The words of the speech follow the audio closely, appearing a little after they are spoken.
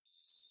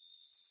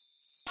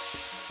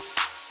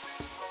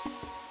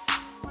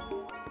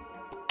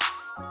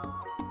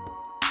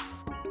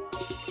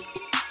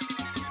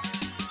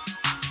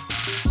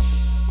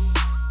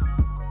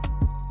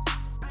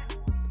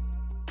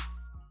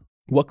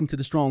Welcome to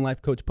the Strong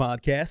Life Coach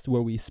Podcast,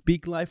 where we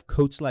speak life,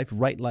 coach life,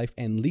 write life,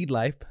 and lead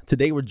life.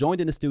 Today, we're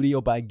joined in the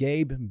studio by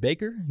Gabe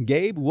Baker.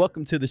 Gabe,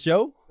 welcome to the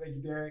show. Thank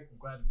you, Derek. I'm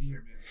glad to be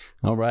here,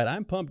 man. All right,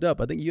 I'm pumped up.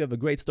 I think you have a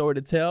great story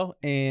to tell,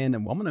 and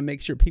I'm going to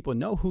make sure people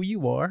know who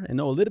you are and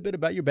know a little bit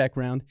about your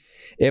background.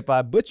 If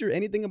I butcher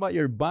anything about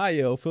your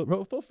bio,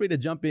 feel free to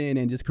jump in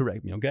and just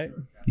correct me, okay?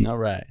 Sure. All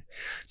right.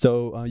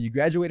 So you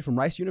graduated from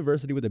Rice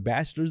University with a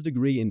bachelor's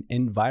degree in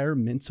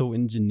environmental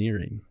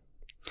engineering.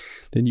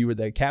 Then you were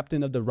the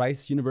captain of the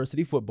Rice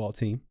University football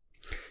team.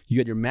 You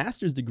had your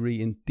master's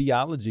degree in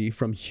theology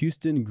from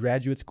Houston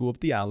Graduate School of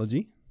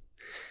Theology.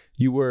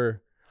 You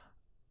were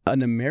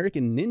an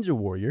American Ninja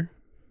Warrior.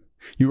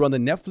 You were on the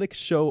Netflix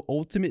show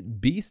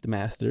Ultimate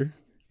Beastmaster,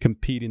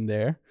 competing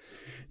there.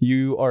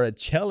 You are a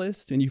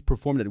cellist, and you've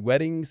performed at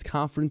weddings,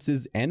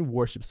 conferences, and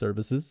worship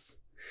services.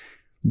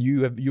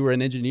 You were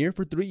an engineer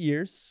for 3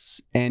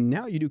 years, and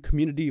now you do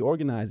community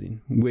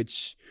organizing,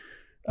 which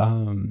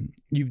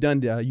you've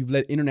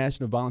led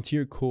International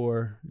Volunteer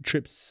Corps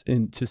trips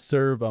to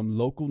serve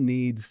local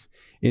needs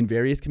in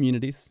various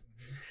communities,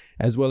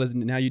 as well as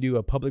now you do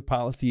a public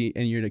policy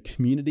and you're in a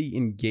community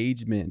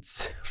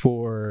engagements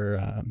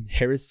for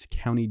Harris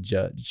County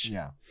Judge.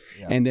 Yeah.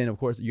 And then, of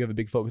course, you have a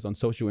big focus on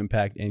social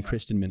impact and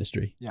Christian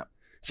ministry. Yeah.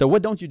 So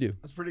what don't you do?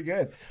 That's pretty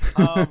good.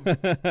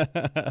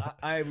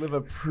 I live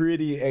a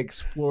pretty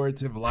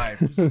explorative life,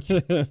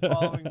 just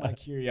following my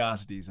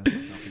curiosities. That's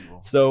what I tell people.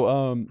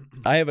 So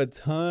I have a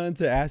ton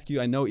to ask you.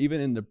 I know even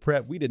in the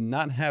prep, we did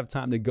not have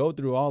time to go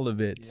through all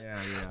of it.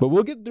 Yeah. But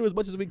we'll get through as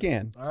much as we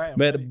can. All right.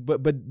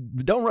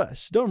 But don't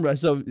rush. Don't rush.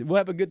 So we'll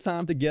have a good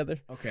time together.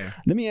 Okay.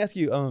 Let me ask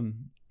you.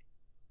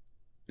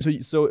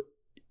 So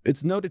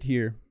it's noted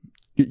here,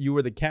 you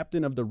were the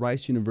captain of the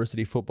Rice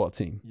University football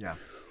team. Yeah.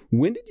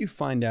 When did you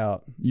find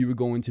out you were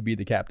going to be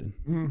the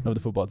captain of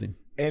the football team?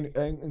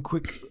 And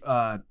quick,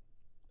 I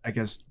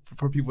guess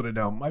for people to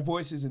know, my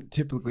voice doesn't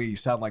typically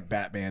sound like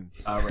Batman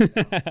right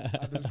now. I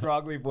have this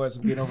groggly voice.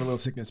 I'm getting over a little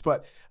sickness.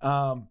 But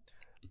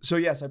so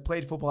yes, I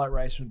played football at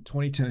Rice from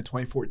 2010 to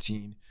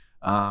 2014.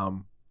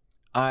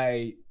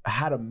 I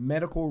had a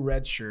medical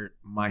red shirt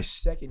my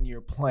second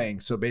year playing.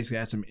 So basically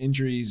I had some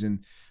injuries, and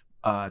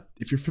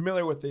if you're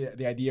familiar with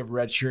the idea of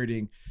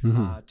redshirting,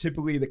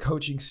 typically the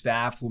coaching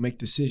staff will make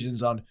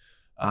decisions on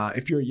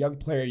if you're a young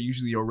player,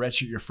 usually you'll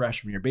redshirt your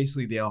freshman year.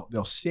 Basically,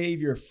 they'll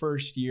save your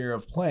first year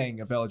of playing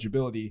of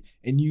eligibility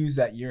and use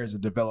that year as a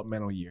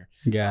developmental year.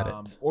 Got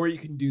it. Or you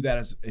can do that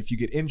as if you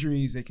get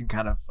injuries, they can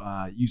kind of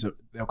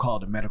they'll call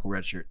it a medical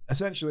redshirt.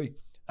 Essentially,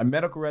 a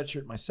medical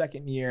redshirt my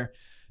second year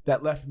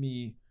that left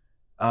me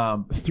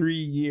 3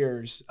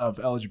 years of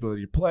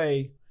eligibility to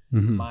play.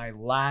 My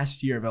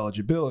last year of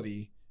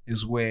eligibility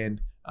is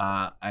when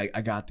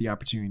I got the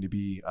opportunity to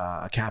be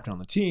a captain on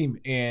the team,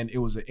 and it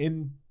was an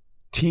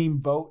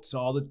in-team vote.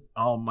 So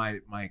all my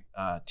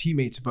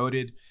teammates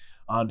voted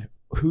on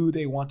who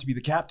they want to be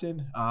the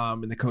captain,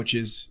 and the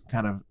coaches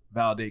kind of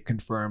validate,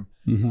 confirm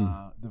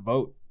the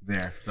vote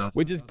there. So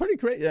which is pretty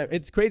crazy.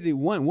 It's crazy.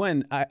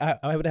 One,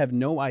 I would have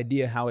no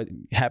idea how it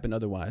happened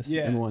otherwise.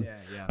 Yeah.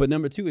 But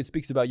number two, it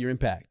speaks about your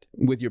impact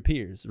with your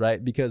peers,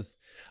 right? Because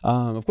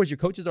of course your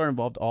coaches are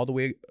involved all the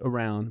way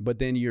around, but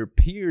then your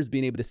peers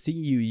being able to see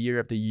you year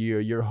after year,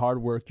 your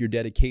hard work, your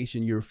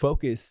dedication, your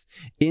focus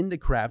in the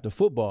craft of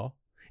football,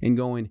 and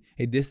going,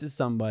 hey, this is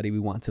somebody we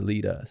want to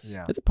lead us.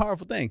 Yeah. It's a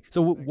powerful thing.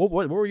 So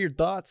what were your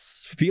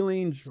thoughts,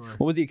 feelings? Sure.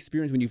 What was the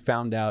experience when you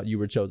found out you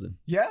were chosen?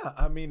 Yeah,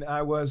 I mean,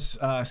 I was,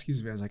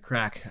 excuse me as I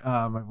crack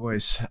my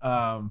voice.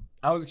 I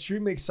was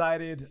extremely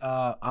excited,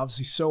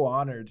 obviously so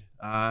honored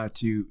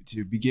to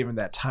be given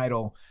that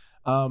title.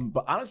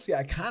 But honestly,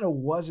 I kind of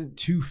wasn't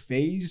too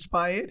fazed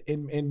by it,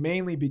 and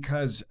mainly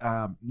because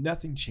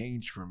nothing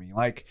changed for me.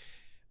 Like,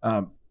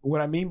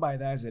 what I mean by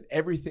that is that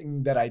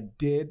everything that I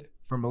did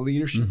from a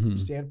leadership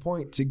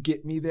standpoint to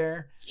get me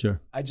there,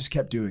 I just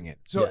kept doing it.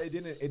 So it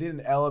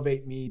didn't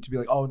elevate me to be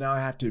like, oh, now I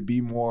have to be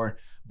more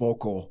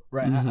vocal,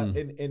 right? And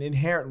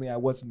inherently, I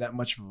wasn't that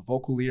much of a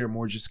vocal leader,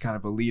 more just kind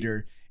of a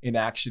leader in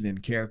action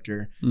and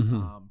character.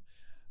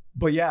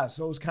 But yeah,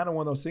 so it was kind of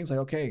one of those things like,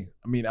 okay,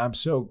 I mean, I'm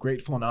so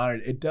grateful and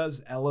honored. It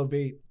does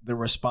elevate the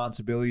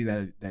responsibility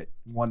that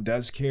one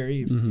does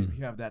carry if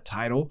you have that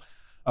title.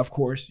 Of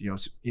course, you know,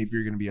 if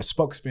you're going to be a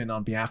spokesman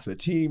on behalf of the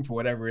team for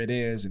whatever it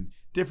is, and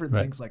different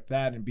things like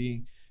that, and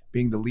being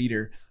the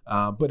leader.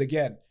 But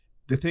again,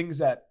 the things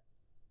that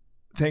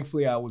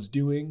thankfully I was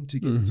doing to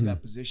get into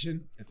that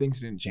position,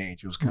 things didn't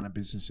change. It was kind of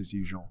business as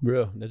usual.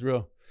 That's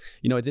real.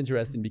 You know, it's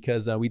interesting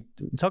because we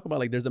talk about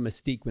like there's a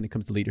mystique when it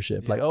comes to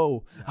leadership. Like,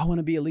 I want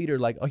to be a leader.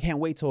 Like, I can't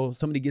wait till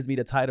somebody gives me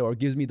the title or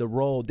gives me the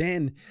role.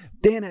 Then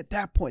at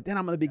that point, then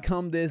I'm going to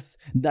become this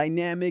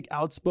dynamic,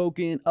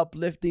 outspoken,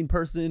 uplifting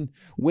person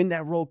when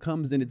that role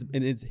comes and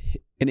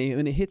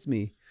it hits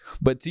me.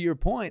 But to your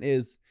point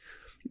is,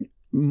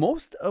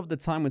 most of the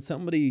time when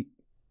somebody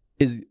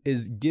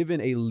is given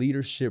a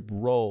leadership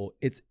role,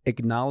 it's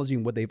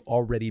acknowledging what they've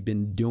already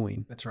been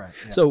doing. That's right.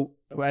 Yeah. So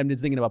I'm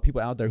just thinking about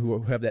people out there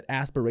who have that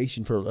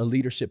aspiration for a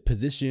leadership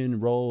position,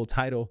 role,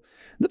 title.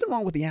 Nothing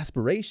wrong with the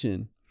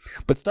aspiration,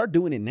 but start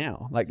doing it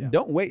now. Like, Yeah.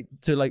 don't wait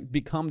to like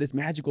become this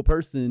magical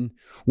person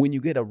when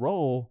you get a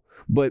role,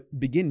 but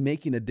begin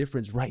making a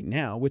difference right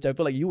now, which I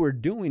feel like you were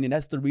doing. And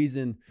that's the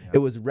reason it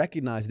was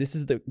recognized. This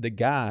is the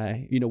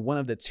guy, you know, one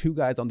of the two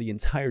guys on the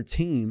entire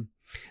team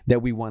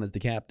that we want as the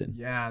captain.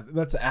 Yeah,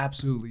 that's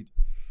absolutely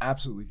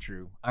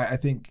true. I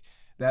think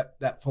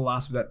that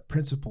philosophy, that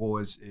principle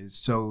is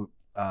so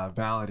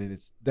valid, and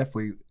it's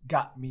definitely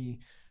got me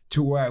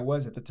to where I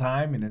was at the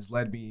time and has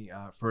led me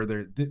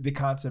further. The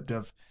concept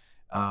of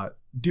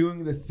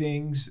doing the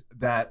things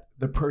that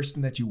the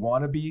person that you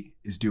want to be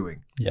is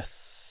doing.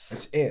 Yes.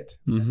 That's it.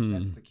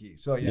 That's the key.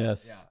 So yeah,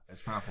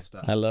 that's powerful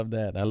stuff. I love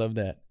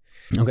that.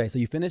 Okay, so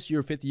you finished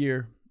your 5th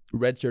year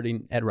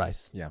redshirting at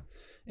Rice. Yeah.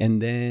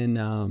 And then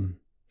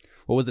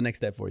what was the next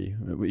step for you?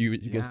 You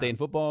gonna stay in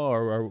football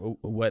or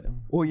what?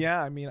 Well,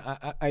 yeah, I mean,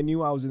 I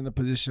knew I was in the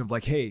position of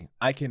like, hey,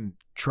 I can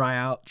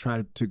try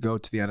to go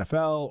to the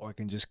NFL, or I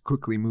can just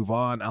quickly move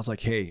on. I was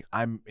like, hey,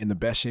 I'm in the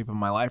best shape of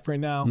my life right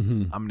now.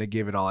 I'm going to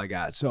give it all I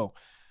got. So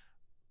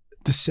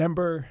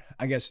December,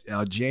 I guess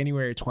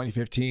January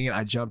 2015,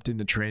 I jumped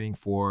into training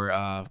for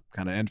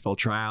kind of NFL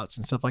tryouts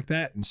and stuff like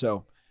that. And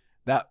so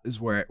that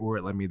is where it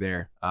led me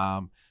there.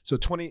 So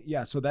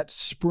that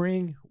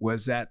spring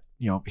was that,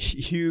 you know,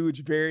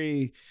 huge,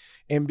 very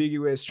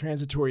ambiguous,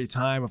 transitory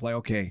time of like,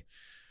 okay,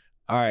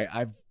 all right,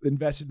 I've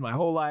invested my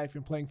whole life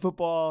in playing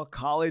football.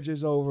 College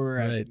is over.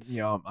 Right.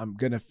 I'm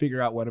going to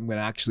figure out what I'm going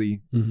to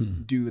actually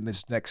do in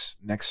this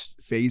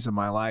next phase of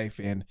my life.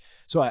 And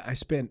so I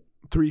spent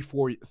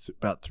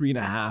about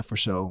 3.5 or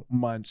so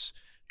months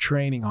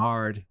training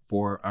hard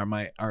for our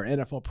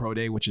NFL Pro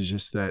Day, which is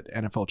just the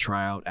NFL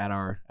tryout at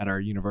our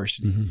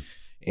university,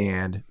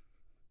 and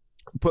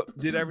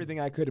did everything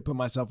I could to put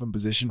myself in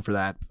position for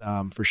that,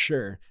 for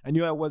sure. I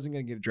knew I wasn't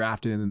going to get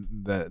drafted in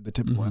the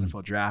typical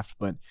NFL draft,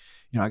 but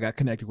you know, I got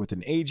connected with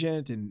an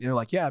agent, and they're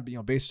like, yeah, you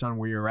know, based on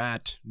where you're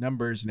at,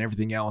 numbers and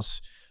everything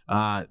else,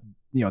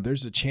 you know,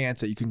 there's a chance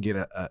that you can get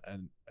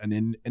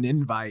an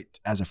invite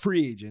as a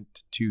free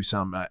agent to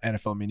some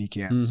NFL mini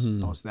camps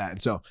post that.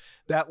 And so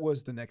that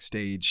was the next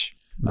stage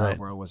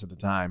where I was at the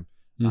time.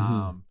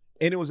 And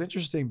it was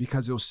interesting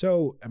because it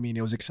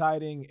was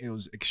exciting. It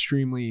was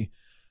extremely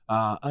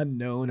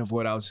unknown of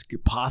what I was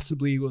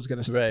possibly going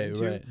to step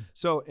into. Right.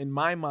 So in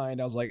my mind,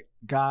 I was like,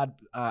 God,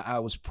 I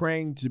was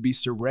praying to be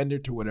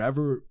surrendered to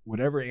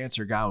whatever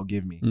answer God will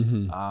give me.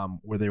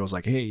 Whether it was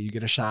like, hey, you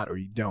get a shot or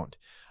you don't.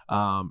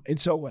 And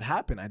so what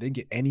happened? I didn't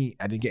get any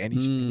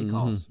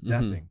calls,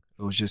 nothing.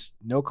 It was just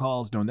no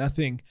calls, no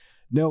nothing,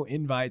 no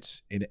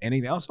invites and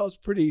anything else. I was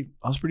pretty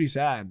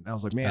sad. And I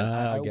was like, man,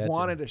 I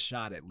wanted a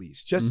shot at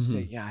least, just to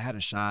say, yeah, I had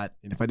a shot.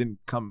 And if I didn't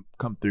come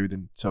through,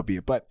 then so be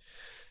it. But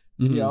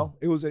you know,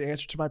 it was an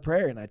answer to my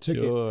prayer, and I took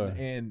it.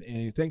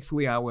 And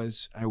thankfully, I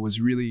was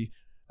really,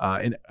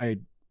 and I,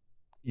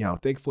 you know,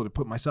 thankful to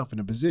put myself in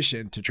a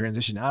position to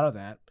transition out of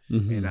that.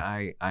 And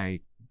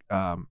I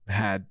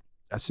had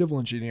a civil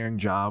engineering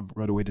job,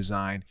 roadway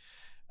design,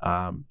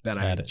 that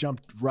I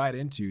jumped right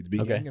into the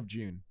beginning of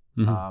June.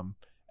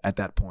 At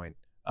that point.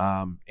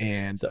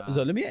 And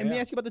so let me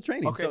ask you about the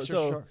training. Okay,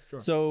 sure.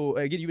 So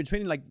again, you've been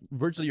training like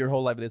virtually your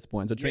whole life at this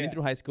point. So training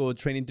through high school,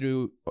 training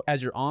through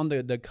as you're on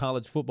the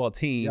college football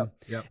team.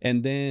 Yep.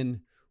 And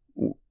then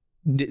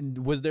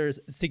was there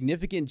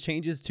significant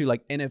changes to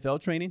like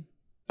NFL training?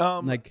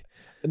 Like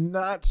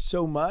not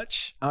so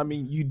much. I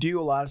mean, you do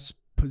a lot of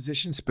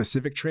position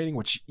specific training,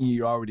 which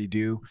you already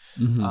do.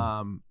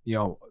 You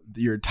know,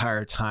 your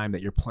entire time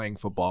that you're playing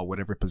football,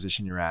 whatever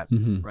position you're at,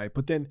 right?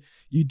 But then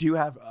you do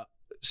have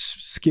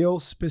skill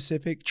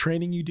specific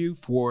training you do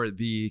for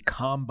the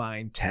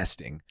combine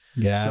testing.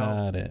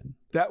 Got it.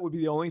 That would be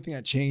the only thing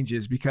that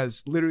changes,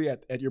 because literally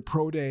at your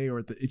pro day,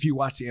 or if you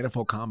watch the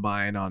NFL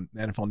combine on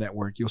the NFL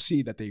Network, you'll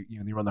see that they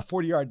run the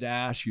 40-yard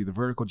dash, the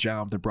vertical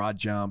jump, the broad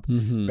jump,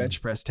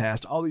 bench press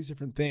test, all these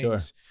different things. Sure.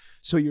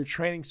 So you're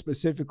training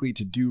specifically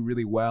to do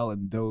really well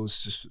in those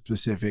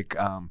specific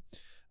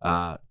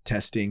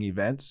testing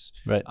events.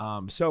 Right.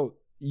 So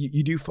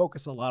you do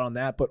focus a lot on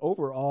that, but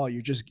overall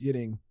you're just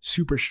getting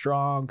super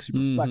strong,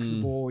 super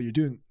flexible. You're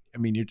doing, I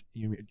mean,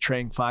 you're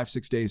training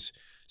 5-6 days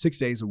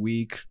a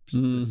week.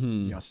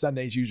 You know,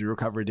 Sunday's usually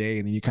recovery day,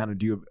 and then you kind of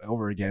do it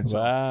over again. So,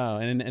 wow.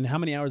 And how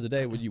many hours a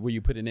day were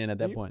you putting in at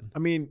that point? I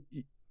mean,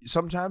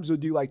 sometimes we'll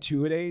do like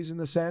 2 a days in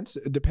the sense,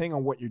 depending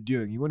on what you're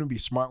doing. You want to be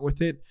smart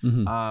with it.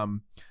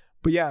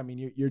 But yeah, I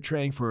mean, you're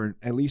training for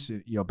at least,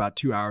 about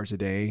 2 hours a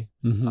day,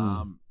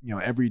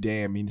 every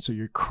day. I mean, so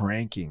you're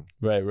cranking.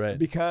 Right.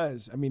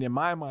 Because, I mean, in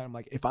my mind, I'm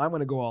like, if I'm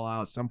going to go all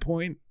out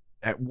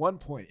at one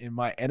point in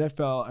my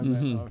NFL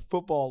and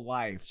football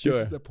life, this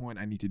is the point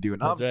I need to do.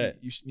 And obviously,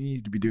 you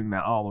need to be doing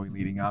that all the way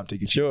leading up to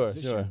get your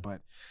position. But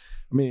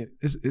I mean,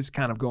 it's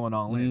kind of going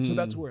all in. So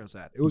that's where I was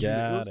at. It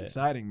was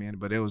exciting, man.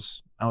 But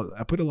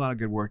I put a lot of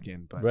good work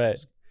in. But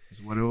it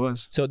was what it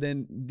was. So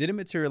then, did it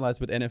materialize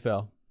with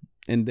NFL?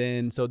 And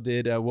then, so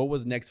what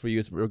was next for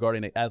you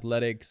regarding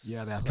athletics,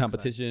 the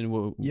competition?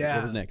 What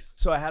was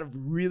next? So I had a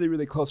really,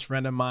 really close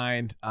friend of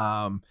mine.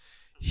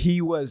 He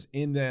was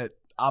in the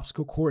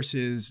obstacle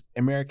courses,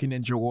 American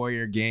Ninja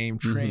Warrior game,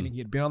 training. He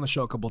had been on the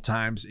show a couple of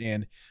times.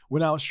 And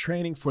when I was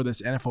training for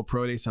this NFL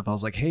Pro Day stuff, I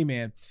was like, hey,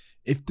 man,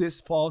 if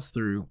this falls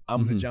through,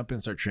 I'm going to jump in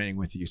and start training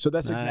with you. So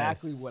that's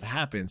exactly what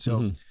happened.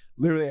 So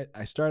literally,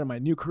 I started my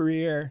new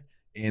career.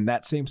 And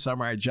that same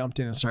summer, I jumped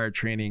in and started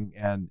training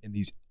in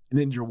these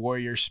Ninja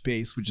Warrior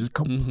space, which is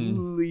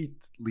completely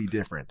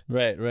different.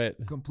 Right.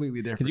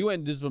 Completely different. Because you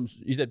went just from,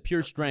 you said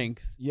pure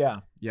strength. Yeah.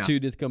 To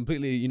this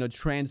completely,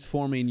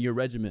 transforming your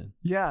regimen.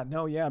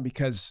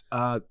 Because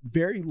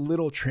very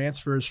little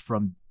transfers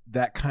from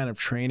that kind of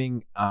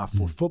training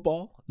for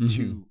football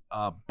to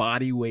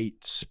body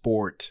weight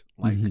sport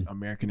like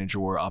American Ninja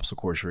Warrior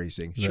obstacle course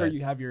racing. Sure,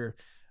 you have your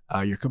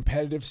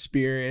competitive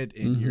spirit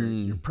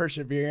and your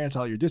perseverance,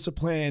 all your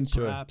discipline,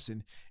 perhaps,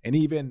 and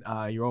even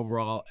your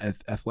overall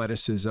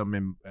athleticism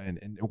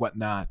and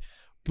whatnot.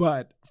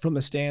 But from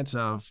the stance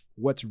of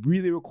what's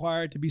really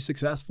required to be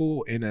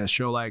successful in a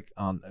show like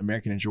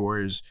American Ninja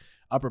Warriors,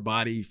 upper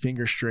body,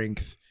 finger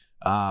strength,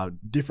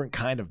 different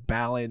kind of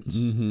balance,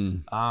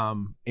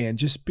 and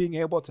just being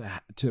able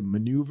to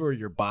maneuver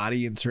your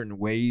body in certain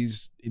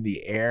ways in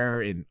the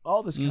air and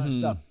all this kind of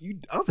stuff. You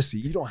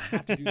don't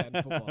have to do that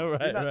in football.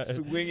 You're not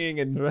swinging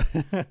and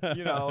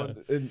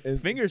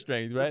and finger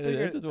strength, right?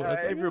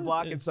 If you're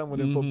blocking someone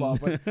in football,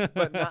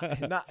 but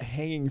not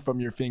hanging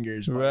from your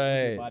fingers,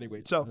 your body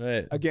weight.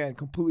 So again,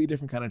 completely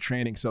different kind of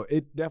training. So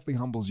it definitely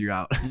humbles you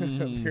out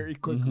very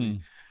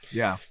quickly.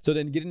 Yeah. So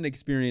then getting the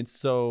experience.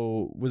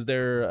 So was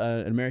there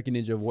an American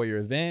Ninja Warrior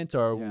event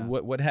or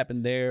what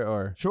happened there?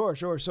 Or Sure.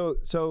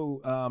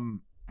 So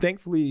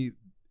thankfully,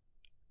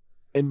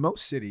 in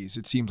most cities,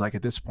 it seems like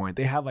at this point,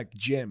 they have like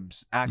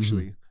gyms,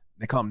 actually.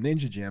 They call them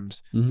ninja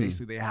gyms.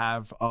 Basically, they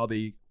have all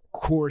the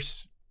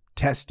course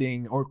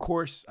testing or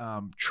course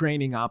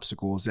training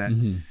obstacles that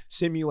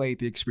simulate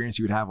the experience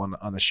you would have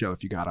on the show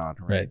if you got on,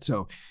 right?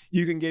 So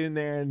you can get in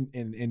there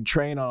and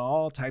train on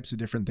all types of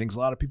different things. A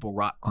lot of people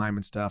rock climb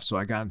and stuff, so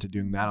I got into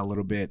doing that a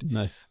little bit.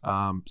 Nice.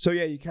 So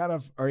yeah, you kind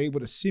of are able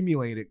to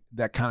simulate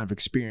that kind of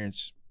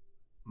experience,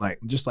 like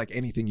just like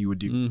anything you would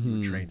do, you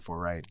would train for,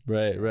 right?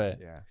 Right.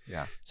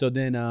 Yeah. So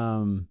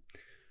then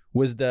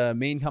was the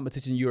main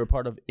competition you were a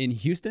part of in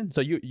Houston? So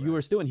you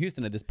were still in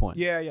Houston at this point?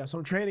 Yeah. So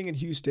I'm training in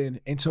Houston.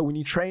 And so when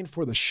you train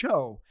for the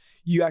show,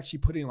 you actually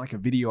put in like a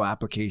video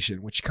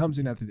application, which comes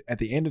in at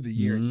the end of the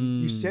year.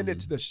 You send it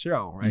to the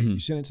show, right? You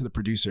send it to the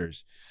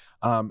producers.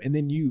 And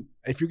then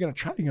if you're going to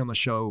try to get on the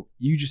show,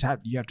 you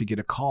have to get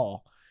a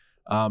call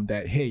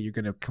that, hey, you're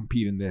going to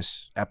compete in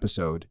this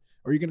episode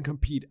or you're going to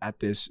compete at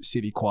this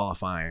city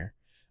qualifier.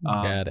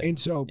 Got it. And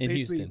so in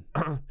basically,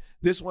 Houston.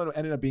 This one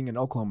ended up being in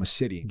Oklahoma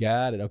City.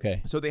 Got it.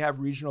 Okay. So they have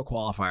regional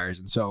qualifiers.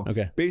 And so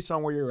based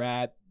on where you're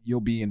at, you'll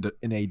be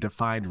in a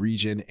defined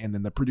region. And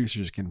then the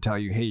producers can tell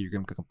you, hey, you're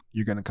going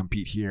to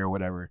compete here or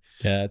whatever.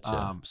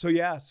 Gotcha. So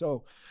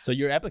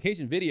your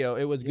application video,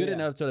 it was good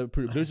enough so the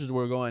producers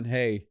were going,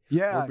 hey,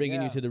 we're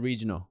bringing you to the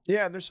regional.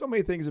 Yeah. And there's so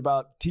many things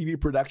about TV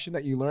production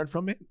that you learn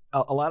from it.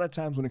 A lot of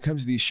times when it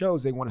comes to these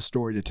shows, they want a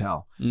story to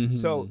tell.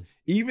 So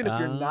even if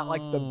you're not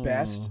like the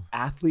best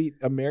athlete,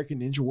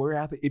 American Ninja Warrior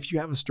athlete, if you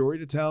have a story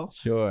to tell,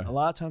 a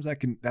lot of times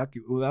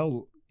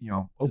that'll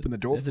open the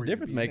door. It's a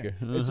difference maker.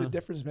 It's a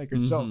difference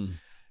maker. So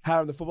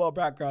having the football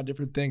background,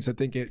 different things, I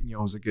think it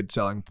was a good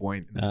selling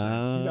point in a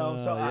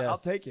sense. So I'll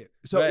take it.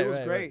 So it was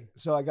great.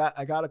 So I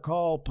got a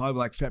call probably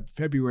like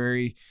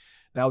February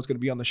that I was going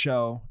to be on the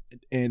show,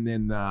 and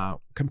then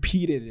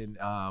competed in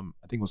I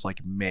think it was like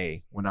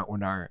May when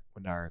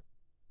our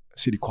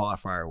city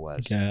qualifier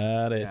was.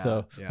 Got it.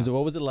 So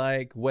what was it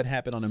like? What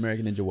happened on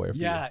American Ninja Warrior for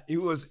you?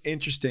 It was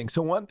interesting.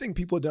 So one thing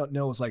people don't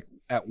know is like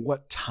at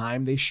what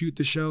time they shoot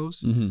the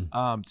shows.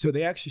 So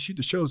they actually shoot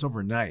the shows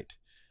overnight.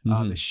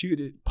 They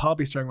shoot it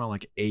probably starting around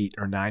like 8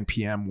 or 9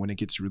 p.m. when it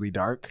gets really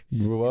dark.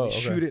 Whoa, and they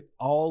shoot it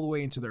all the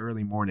way into the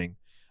early morning.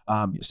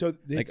 So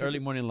they early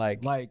morning,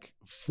 like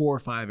 4 or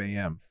 5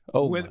 a.m.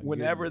 Oh,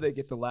 whenever they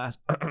get the last,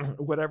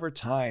 whatever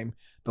time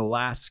the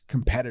last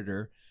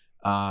competitor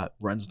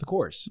runs the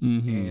course.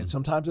 And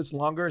sometimes it's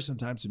longer,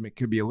 sometimes it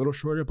could be a little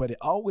shorter, but it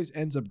always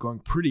ends up going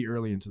pretty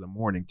early into the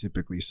morning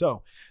typically.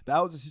 So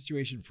that was a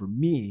situation for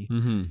me.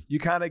 You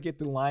kind of get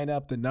the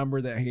lineup, the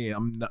number that, hey,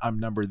 I'm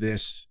number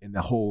this in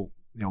the whole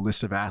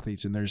list of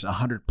athletes, and there's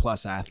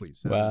 100+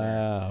 athletes.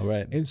 Wow,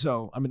 right. And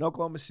so I'm in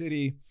Oklahoma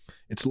City.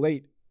 It's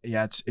late.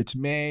 Yeah, it's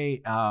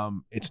May.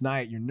 It's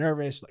night. You're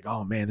nervous. Like,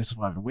 oh man, this is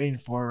what I've been waiting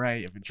for,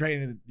 right? I've been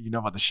training. You know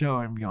about the show.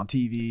 I'm be on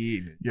TV.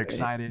 And you're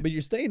excited. But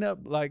you're staying up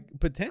like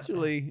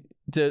potentially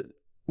to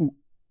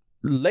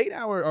late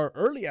hour or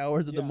early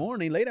hours of the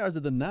morning, late hours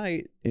of the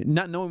night,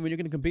 not knowing when you're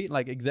going to compete.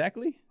 Like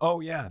exactly. Oh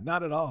yeah,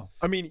 not at all.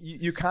 I mean,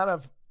 you kind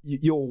of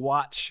you'll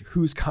watch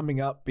who's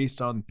coming up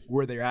based on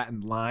where they're at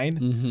in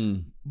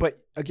line. But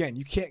again,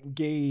 you can't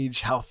gauge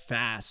how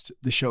fast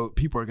the show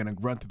people are going to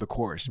run through the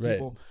course. Right.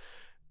 People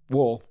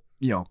will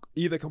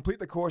either complete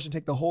the course and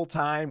take the whole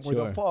time, or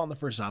they'll fall on the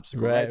first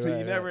obstacle, right? So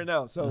you never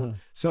know. So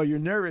so you're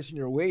nervous and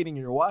you're waiting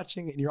and you're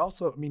watching, and you're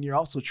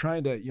also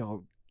trying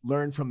to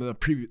learn from the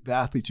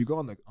athletes who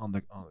go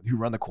who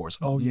run the course.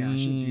 Oh yeah, I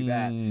shouldn't do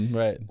that.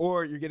 Right.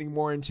 Or you're getting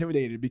more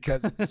intimidated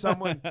because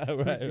someone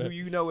who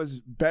you know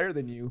is better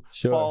than you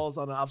falls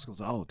on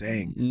obstacles. Oh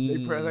dang,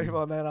 they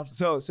on that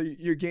obstacle. So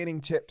you're gaining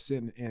tips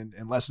and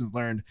lessons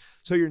learned.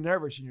 So you're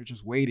nervous and you're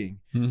just waiting.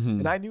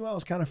 And I knew I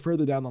was kind of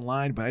further down the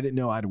line, but I didn't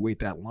know I'd wait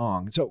that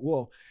long.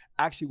 So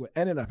actually, what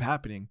ended up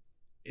happening,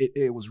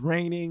 it was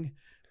raining,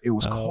 it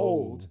was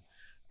cold,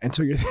 and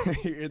so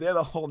you're there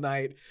the whole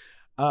night.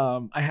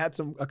 I had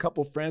a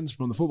couple friends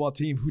from the football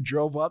team who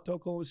drove up to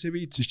Oklahoma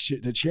City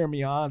to cheer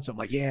me on. So I'm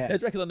like, yeah.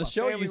 That's right, because on the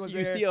show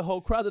you see a whole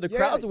crowd. The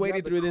crowd's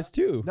waiting through this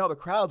too. No, the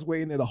crowd's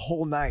waiting there the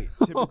whole night.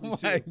 Typically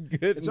my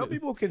goodness. And some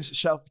people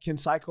can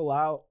cycle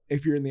out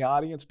if you're in the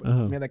audience, but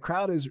man, the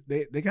crowd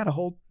they got to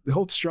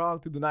hold strong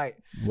through the night.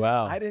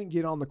 Wow. I didn't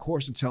get on the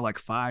course until like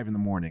 5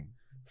 a.m.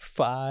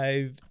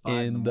 5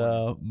 in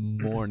the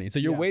morning. So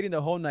you're waiting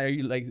the whole night. Are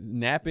you like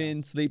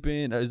napping,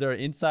 sleeping? Or is there an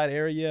inside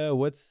area?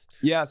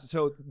 Yeah.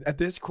 So at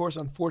this course,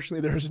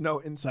 unfortunately, there's no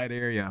inside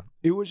area.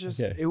 It was just,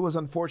 it was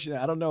unfortunate.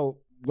 I don't know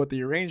what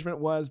the arrangement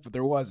was, but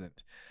there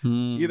wasn't.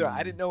 Either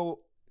I didn't know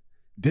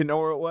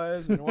where it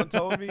was, and no one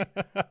told me.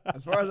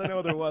 As far as I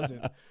know, there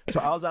wasn't.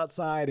 So I was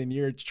outside, and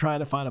you're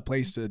trying to find a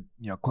place to,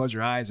 close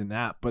your eyes and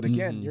nap. But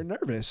again, you're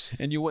nervous.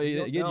 And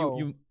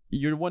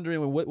you're wondering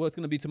what's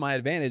going to be to my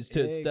advantage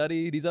to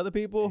study these other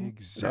people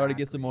or to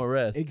get some more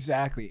rest.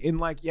 Exactly.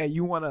 And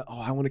you want to,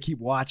 I want to keep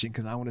watching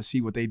because I want to see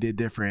what they did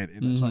different.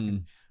 And so I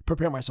can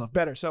prepare myself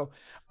better. So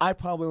I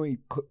probably,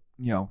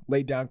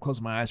 laid down,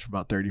 closed my eyes for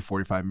about 30,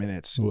 45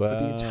 minutes. Wow. But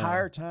the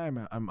entire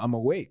time I'm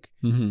awake.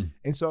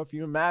 And so if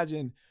you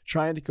imagine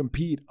trying to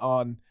compete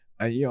on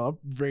a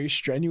very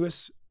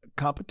strenuous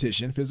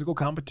competition, physical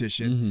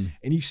competition,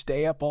 and you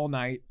stay up all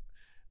night,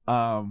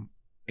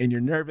 and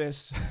you're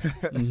nervous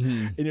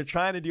and you're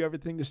trying to do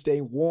everything to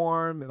stay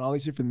warm and all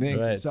these different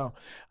things. Right. And so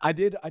I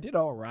did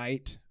all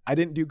right. I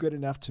didn't do good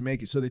enough to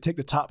make it. So they take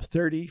the top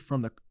 30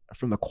 from the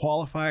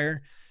qualifier,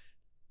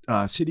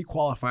 city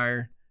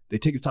qualifier. They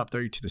take the top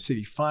 30 to the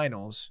city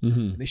finals.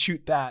 And they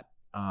shoot that.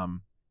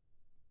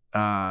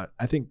 I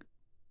think,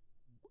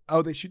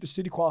 they shoot the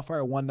city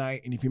qualifier one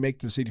night. And if you make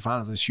the city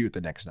finals, they shoot it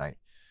the next night.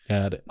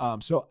 Got it.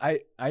 So I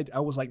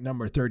was like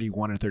number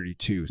 31 or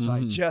 32. So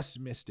I just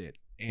missed it.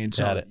 And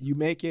so you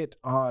make it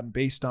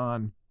based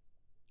on,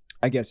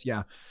 I guess,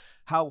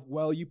 how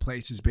well you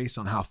place is based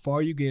on how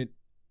far you get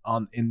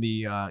in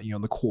the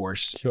the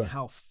course, and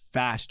how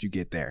fast you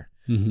get there.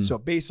 So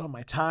based on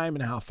my time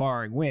and how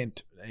far I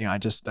went,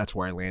 that's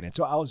where I landed.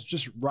 So I was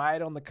just right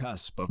on the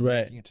cusp of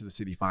making it to the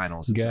city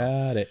finals.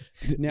 Got it.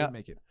 Now,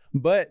 make it.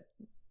 But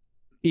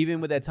even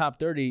with that top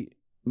 30,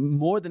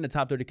 more than the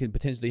top 30 could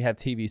potentially have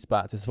TV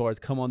spots as far as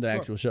come on the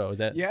actual show. Is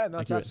that? Yeah, no,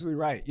 that's absolutely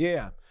right.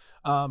 Yeah.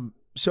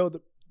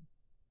 So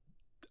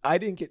I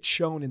didn't get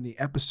shown in the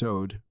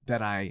episode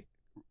that I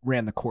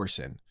ran the course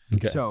in.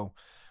 Okay. So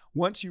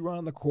once you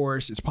run the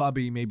course, it's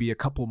probably maybe a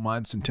couple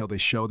months until they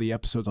show the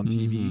episodes on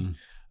TV.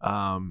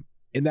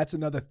 And that's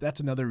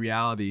another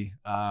reality.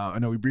 I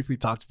know we briefly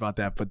talked about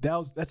that, but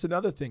that's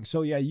another thing.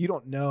 So yeah, you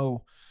don't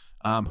know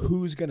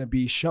who's going to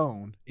be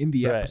shown in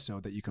the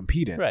episode that you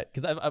compete in. Right.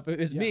 Because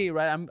it's me,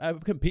 right?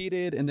 I've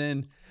competed, and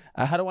then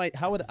how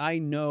would I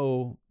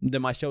know that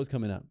my show's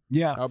coming up?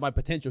 Yeah. Or my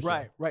potential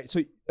show. Right.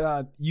 So,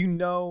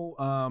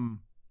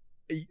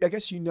 I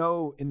guess in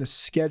the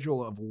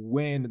schedule of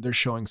when they're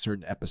showing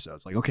certain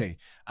episodes. Like, okay,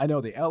 I know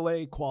the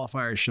LA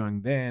qualifier is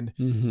showing then,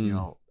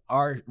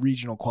 our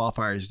regional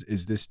qualifier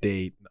is this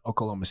date,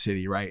 Oklahoma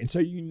City, right? And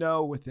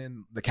so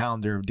within the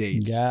calendar of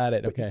dates. Got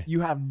it. Okay.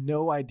 You have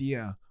no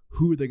idea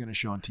who they're going to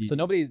show on TV. So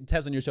nobody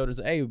taps on your shoulders.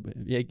 Hey,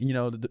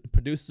 the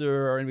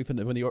producer or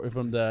anybody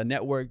from the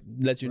network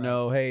lets you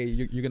know, hey,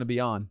 you're going to be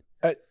on.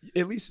 At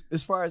least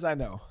as far as I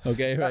know.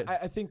 Okay, right.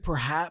 I think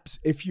perhaps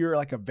if you're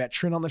like a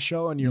veteran on the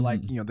show and you're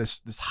like,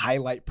 this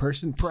highlight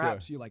person,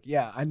 perhaps you're like,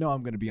 yeah, I know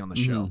I'm going to be on the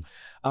show.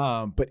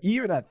 But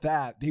even at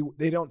that,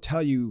 they don't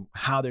tell you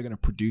how they're going to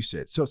produce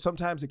it. So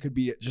sometimes it could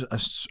be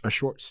just a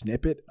short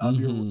snippet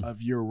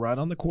of your run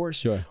on the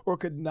course, or it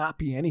could not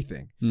be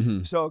anything.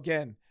 So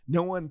again,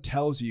 no one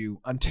tells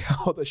you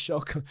until the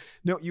show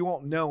you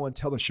won't know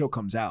until the show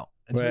comes out.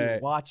 Until you're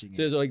watching it.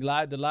 So it's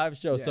like the live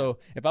show. Yeah. So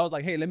if I was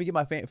like, hey, let me get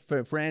my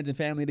friends and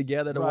family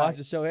together to watch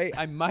the show, hey,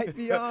 I might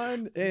be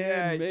on.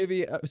 And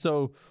maybe.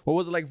 So what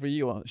was it like for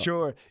you?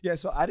 Sure. Yeah.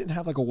 So I didn't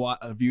have like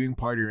a viewing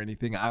party or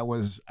anything. I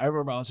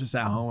remember I was just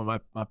at home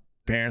and my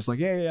parents like,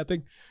 hey, I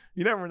think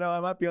you never know, I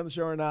might be on the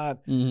show or not.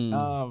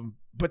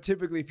 But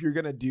typically if you're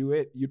going to do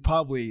it, you'd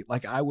probably,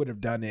 like I would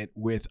have done it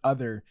with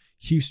other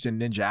Houston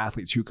Ninja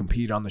athletes who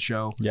compete on the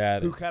show.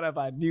 Yeah. Who kind of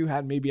I knew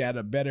had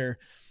a better,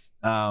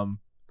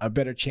 a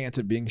better chance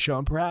of being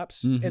shown,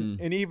 perhaps. Mhm.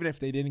 And even if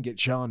they didn't get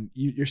shown,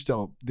 you're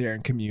still there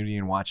in community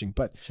and watching.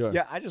 But Sure.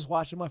 yeah, I just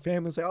watched it. My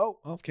family's like, oh,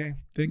 okay,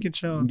 didn't get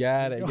shown.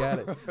 Got it.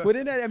 Well,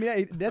 then I mean,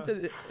 I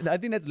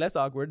think that's less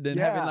awkward than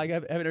Yeah.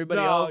 having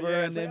everybody No, over yeah,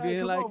 and it's then "Hey, being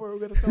come like, over, we're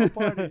gonna throw a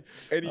party.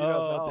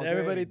 And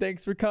everybody,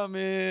 thanks for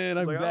coming.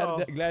 I'm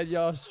like, glad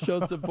y'all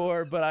showed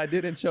support, but I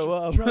didn't show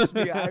up. Trust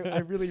me, I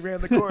really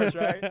ran the course,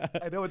 right?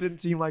 I know it didn't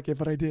seem like it,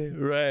 but I did.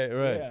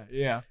 Right.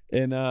 Yeah.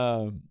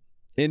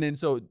 And then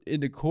so in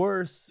the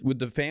course with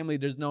the family,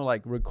 there's no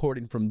like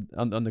recording from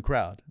on the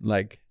crowd,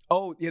 like.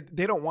 Oh, yeah,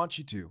 they don't want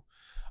you to.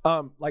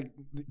 Like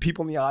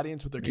people in the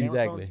audience with their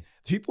camera phones.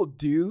 People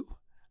do,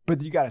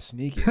 but you gotta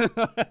sneak it.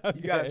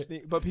 You gotta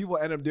sneak. But people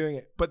end up doing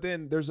it. But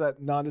then there's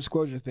that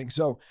non-disclosure thing.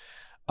 So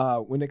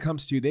when it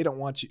comes to, they don't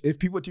want you. If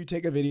people do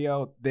take a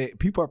video,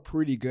 people are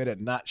pretty good at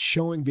not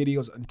showing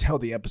videos until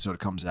the episode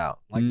comes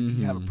out. Like if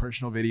you have a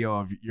personal video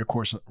of your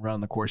course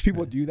around the course,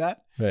 people do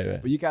that.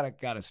 Right. But you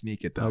gotta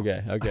sneak it though.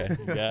 Okay.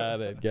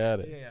 Got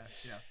it. Yeah.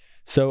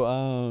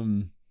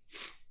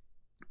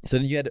 So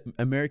then you had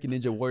American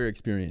Ninja Warrior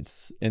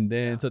experience, and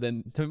then so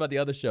then tell me about the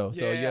other show.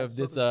 So you have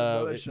this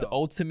the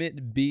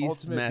Ultimate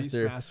Beast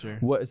Master.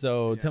 What?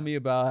 So tell me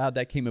about how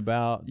that came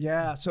about.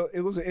 Yeah, so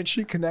it was an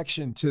interesting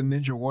connection to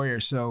Ninja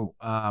Warrior. So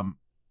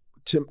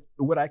to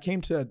what I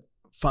came to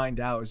find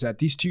out is that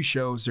these two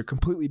shows, they're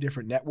completely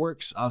different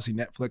networks. Obviously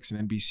Netflix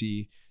and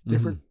NBC,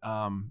 different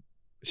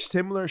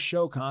similar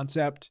show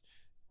concept,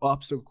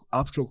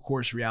 obstacle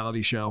course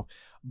reality show.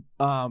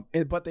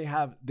 But they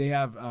have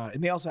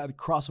and they also had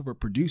crossover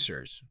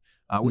producers,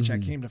 which I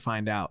came to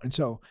find out. And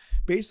so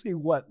basically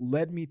what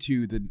led me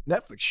to the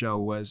Netflix show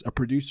was a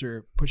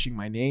producer pushing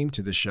my name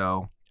to the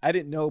show. I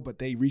didn't know, but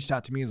they reached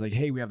out to me and was like,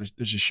 hey,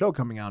 there's a show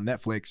coming out on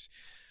Netflix.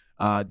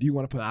 Do you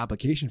want to put an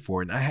application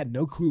for it? And I had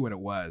no clue what it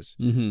was.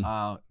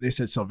 They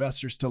said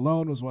Sylvester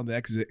Stallone was one of the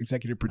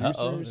executive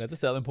producers. That's a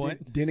selling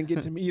point. Didn't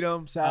get to meet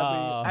him, sadly.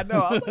 I know.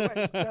 I was like,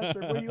 wait,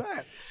 Sylvester, where you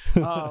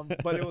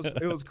at? But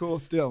it was cool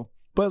still.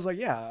 But I was like,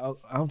 yeah,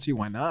 I don't see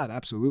why not.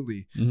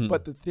 Absolutely.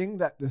 But the thing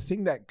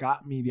that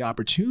got me the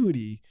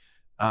opportunity,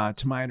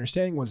 to my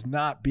understanding, was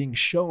not being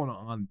shown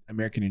on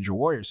American Ninja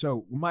Warrior.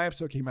 So when my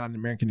episode came out in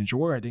American Ninja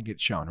Warrior, I didn't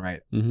get shown,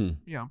 right? You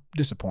know,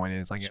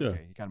 disappointed. It's like,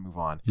 okay, you got to move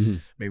on.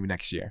 Maybe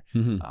next year.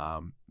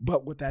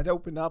 But what that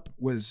opened up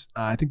was,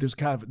 I think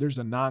there's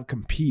a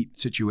non-compete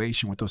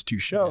situation with those two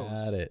shows.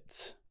 Got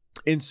it.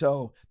 And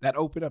so that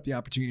opened up the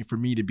opportunity for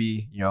me to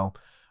be, you know,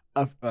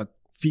 a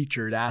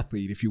featured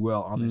athlete, if you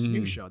will, on this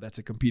new show that's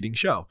a competing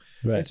show.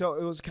 Right. And so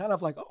it was kind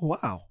of like, oh,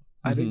 wow.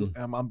 I think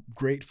I'm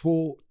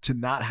grateful to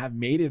not have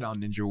made it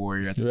on Ninja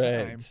Warrior at the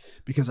time,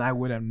 because I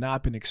would have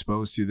not been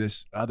exposed to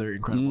this other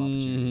incredible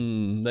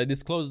opportunity. Like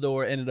this closed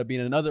door ended up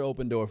being another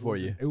open door for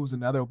you. It was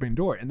another open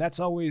door. And that's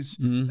always,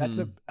 that's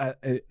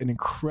an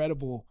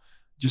incredible,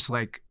 just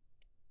like,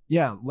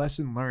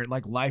 lesson learned,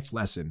 like life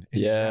lesson.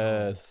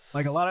 Yes.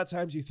 Like a lot of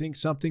times you think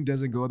something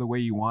doesn't go the way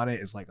you want it.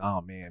 It's like,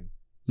 oh man,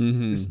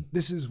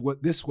 this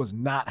was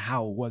not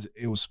how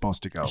it was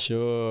supposed to go.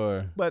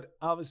 Sure. But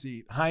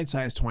obviously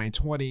hindsight is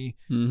 2020.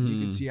 You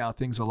can see how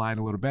things align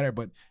a little better.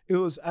 But it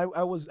was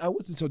I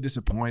wasn't so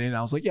disappointed.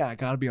 I was like, yeah, I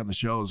gotta be on the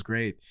show. It was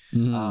great.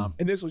 And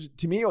this was,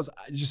 to me, it was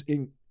just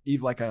even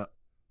like a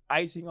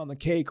icing on the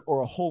cake,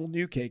 or a whole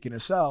new cake in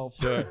itself.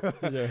 Sure.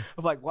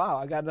 I'm like, wow,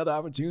 I got another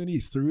opportunity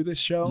through this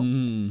show.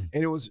 And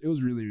it was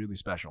really, really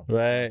special.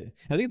 Right.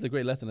 I think it's a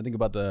great lesson. I think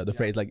about the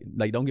phrase like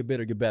don't get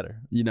bitter, get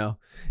better, you know.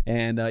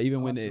 And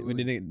even when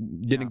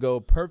it didn't go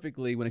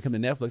perfectly when it comes to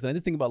Netflix, and I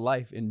just think about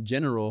life in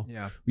general.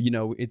 You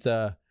know, it's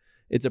a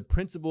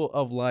principle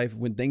of life.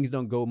 When things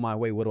don't go my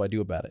way, what do I do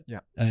about it?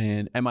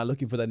 And am I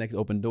looking for that next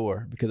open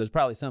door? Because there's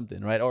probably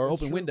something, right? Or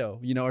open window,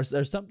 you know, or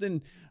there's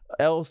something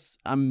else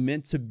I'm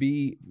meant to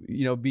be,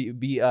 you know,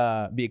 be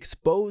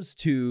exposed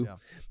to,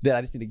 that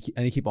I just need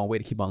to keep on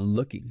waiting, keep on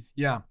looking.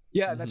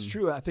 That's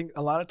true. I think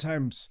a lot of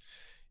times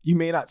you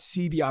may not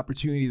see the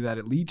opportunity that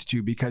it leads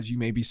to, because you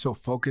may be so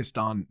focused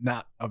on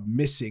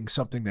missing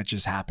something that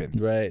just happened.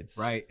 Right.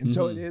 And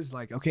so it is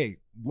like, okay,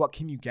 what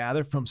can you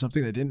gather from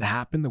something that didn't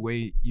happen the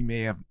way you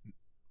may have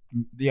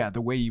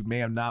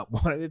not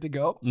wanted it to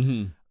go?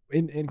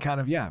 And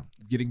kind of,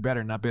 getting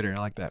better, not bitter.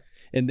 I like that.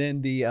 And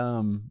then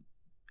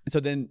so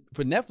then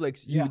for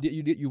Netflix,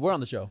 you were on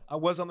the show. I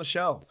was on the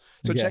show.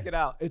 So check it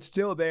out. It's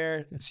still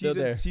there.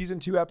 Season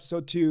 2,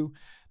 episode 2.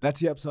 That's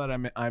the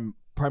episode I'm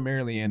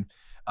primarily in.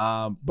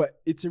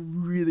 But it's a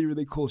really,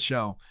 really cool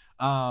show.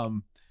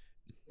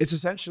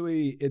 It's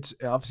obviously a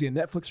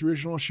Netflix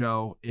original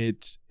show.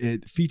 It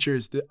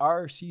features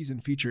our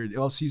season featured,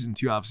 season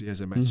 2, obviously,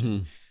 as I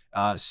mentioned,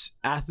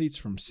 athletes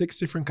from 6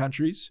 different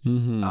countries.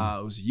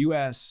 It was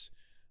US,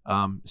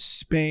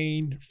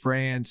 Spain,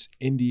 France,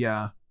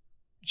 India,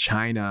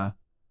 China.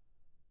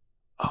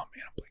 Oh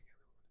man, I'm blanking.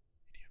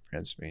 India,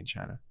 France, Spain,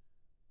 China.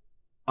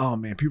 Oh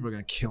man, people are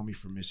gonna kill me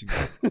for missing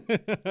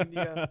that.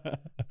 India,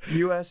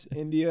 US,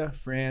 India,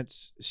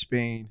 France,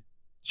 Spain,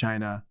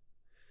 China.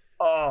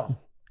 Oh,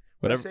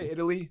 whatever. Did I say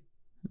Italy?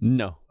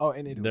 No. Oh,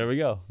 in Italy. There we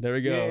go.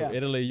 Yeah.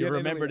 Italy. You Yeah, in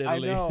remembered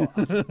Italy. Italy.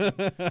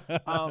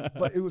 I know.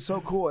 But it was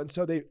so cool. And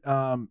so they,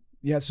 so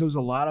it was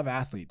a lot of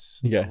athletes,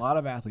 Yeah. a lot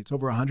of athletes,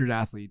 over 100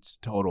 athletes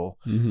total.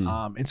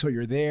 Mhm. And so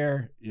you're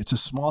there. It's a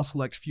small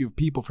select few of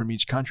people from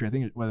each country. I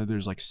think whether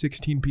there's like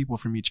 16 people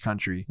from each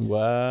country.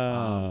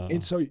 Wow.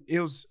 And so it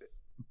was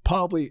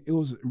a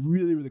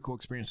really, really cool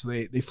experience. So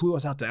they flew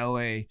us out to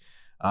LA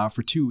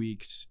for 2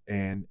 weeks,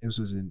 and this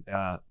was in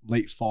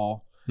late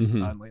fall,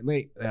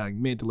 Mhm.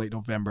 mid to late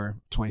November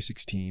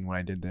 2016 when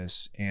I did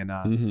this. And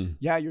Mhm.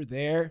 you're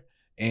there,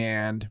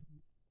 and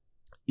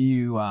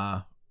you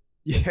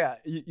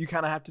you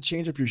kind of have to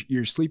change up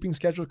your sleeping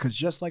schedule, because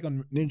just like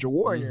on Ninja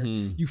Warrior,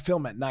 Mhm. you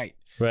film at night.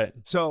 Right.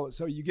 So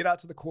you get out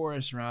to the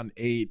chorus around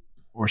 8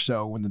 or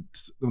so when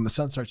the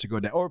sun starts to go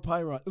down, or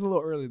probably around, a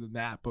little earlier than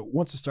that. But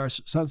once the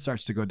sun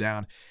starts to go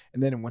down,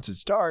 and then once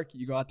it's dark,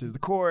 you go out to the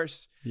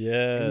chorus.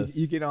 Yes. And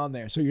you get on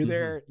there. So you're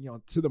there,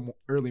 to the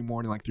early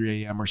morning, like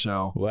 3 a.m. or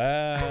so.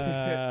 Wow.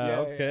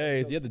 Yeah,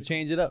 Okay. So you have to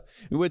change it up.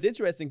 What's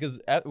interesting, because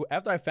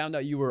after I found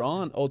out you were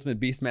on Ultimate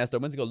Beastmaster, I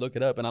went to go look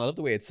it up, and I love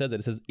the way it says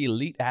it. It says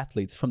elite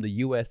athletes from the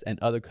U.S. and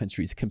other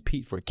countries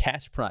compete for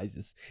cash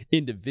prizes,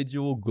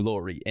 individual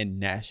glory, and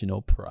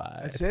national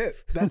pride. That's it.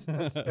 That's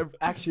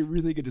actually a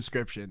really good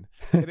description.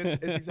 And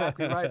it's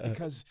exactly right,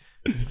 because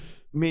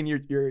you're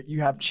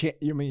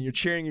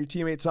cheering your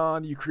teammates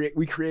on.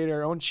 We create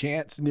our own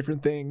chants and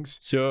different things.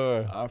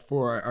 Sure.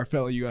 For our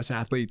fellow U.S.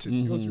 athletes,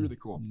 and it was really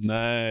cool.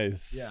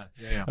 Nice.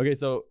 Yeah. Okay,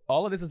 so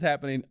all of this is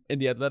happening in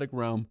the athletic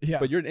realm,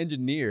 but you're an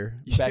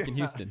engineer back in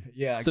Houston.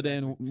 Yeah. So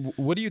then,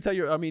 what do you tell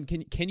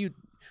can you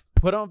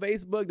put on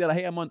Facebook that,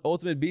 hey, I'm on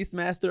Ultimate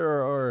Beastmaster,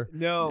 or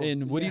no?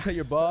 And what do you tell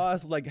your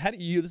boss? Like, how do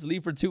you just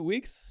leave for 2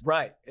 weeks?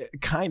 Right.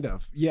 Kind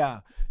of.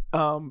 Yeah.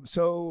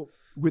 So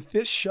with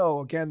this show,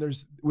 again,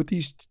 with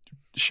these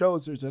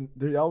shows,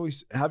 they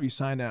always have you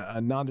sign a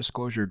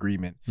non-disclosure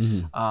agreement.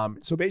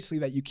 So basically,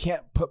 that you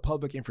can't put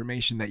public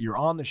information that you're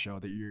on the show,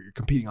 that you're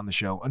competing on the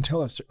show,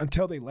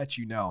 until they let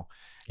you know.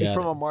 It's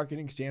from a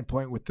marketing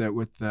standpoint with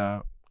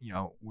the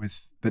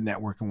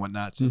network and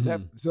whatnot. So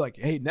it's like,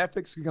 hey,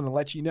 Netflix is going to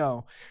let you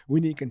know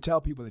when you can tell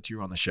people that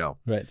you're on the show.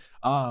 Right.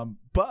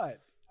 But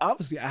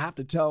obviously, I have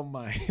to tell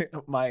my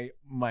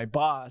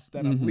boss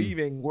that I'm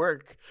leaving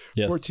work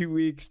for 2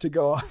 weeks to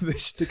go on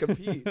this to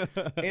compete,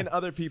 and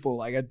other people.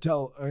 Like I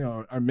tell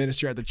our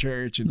minister at the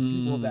church,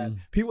 and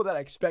people that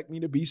expect me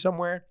to be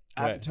somewhere.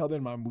 I have to tell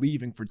them I'm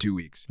leaving for 2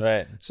 weeks.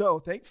 Right. So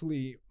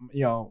thankfully,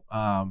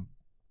 I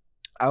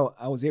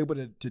was able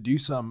to do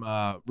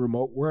some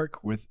remote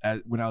work when I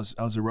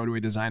was a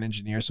roadway design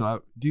engineer. So I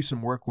do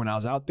some work when I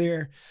was out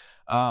there,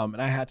 and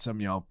I had some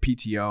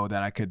PTO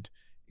that I could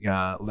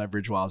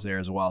leverage while I was there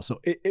as well. So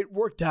it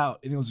worked out,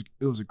 and it was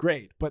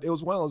great. But it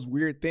was one of those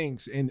weird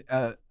things. And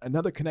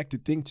another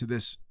connected thing to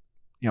this,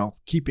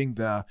 keeping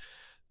the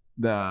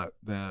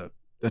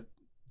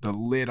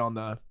lid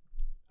on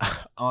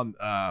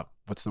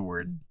what's the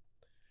word?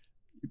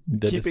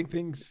 Keeping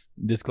things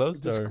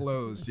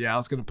disclosed. Yeah, I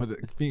was going to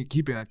put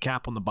keeping a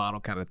cap on the bottle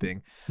kind of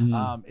thing.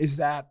 Is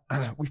that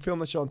we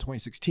filmed the show in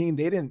 2016.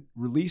 They didn't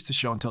release the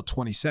show until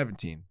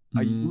 2017,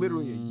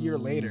 literally a year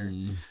later.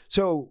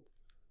 So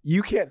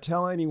you can't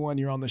tell anyone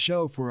you're on the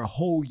show for a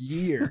whole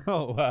year.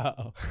 Oh,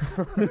 wow.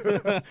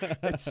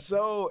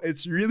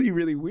 It's really,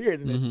 really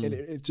weird. And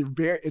it's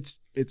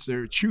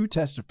a true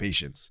test of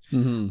patience.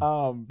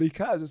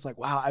 Because it's like,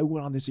 wow, I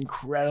went on this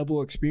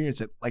incredible experience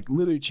that like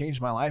literally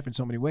changed my life in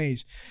so many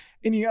ways.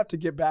 And you have to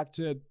get back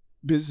to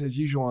business as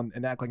usual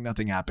and act like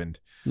nothing happened.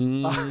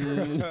 And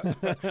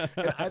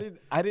I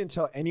didn't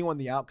tell anyone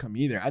the outcome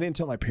either. I didn't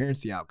tell my parents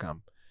the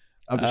outcome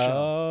of the show.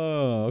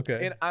 Oh,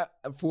 okay. And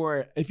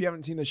if you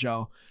haven't seen the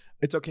show,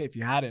 it's okay if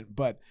you hadn't,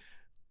 but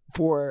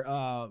for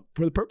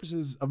the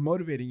purposes of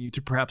motivating you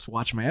to perhaps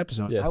watch my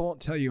episode, I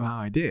won't tell you how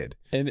I did.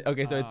 And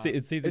okay, so it's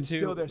season 2. It's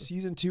still there,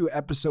 season 2,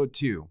 episode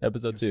 2.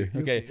 Episode 2.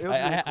 Okay, really cool.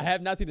 I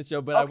have not seen the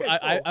show, but Okay,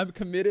 cool. I'm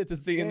committed to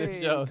seeing the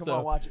show. Come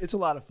on, watch it. It's a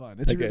lot of fun.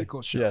 It's a really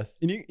cool show. Yes.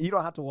 And you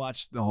don't have to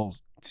watch the whole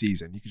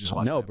season. You can just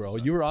watch. No, bro,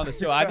 you were on the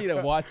show. I need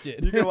to watch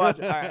it. You can watch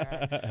it. All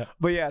right.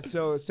 But yeah,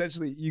 so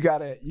essentially, you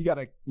gotta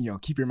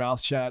keep your mouth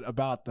shut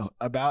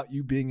about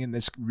you being in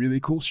this really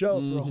cool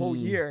show for a whole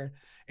year.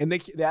 And they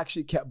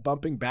actually kept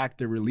bumping back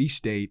the release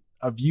date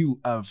of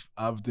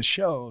the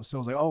show. So I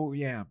was like, oh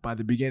yeah, by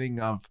the beginning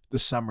of the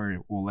summer,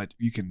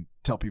 you can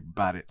tell people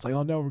about it. It's like,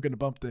 oh no, we're gonna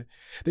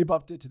they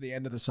bumped it to the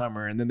end of the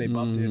summer, and then they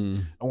bumped it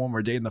on one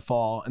more day in the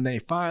fall, and they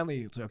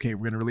finally, it's like, okay,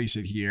 we're gonna release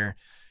it here.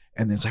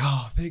 And then it's like,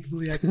 oh,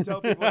 thankfully I can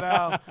tell people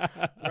now,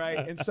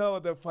 right? And so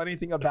the funny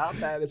thing about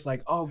that, it's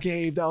like, oh,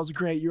 Gabe, that was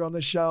great. You're on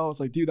the show.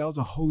 It's like, dude, that was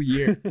a whole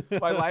year.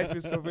 My life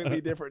is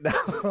completely different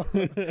now.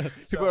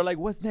 People are like,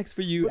 what's next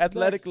for you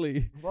athletically?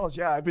 Next? Well,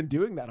 yeah, I've been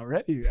doing that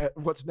already.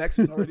 What's next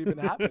has already been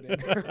happening.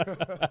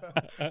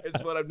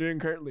 It's what I'm doing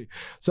currently.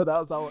 So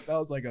that's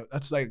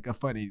like a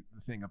funny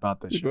thing about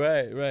this show.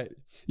 Right.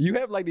 You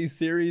have like these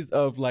series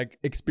of like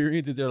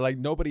experiences that are like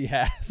nobody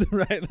has,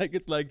 right? Like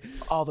it's like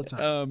all the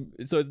time.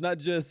 So it's not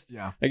just noticed.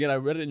 Yeah. Again, I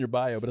read it in your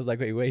bio, but I was like,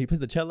 wait, he plays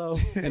the cello,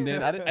 and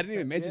then I didn't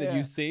even mention that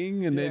you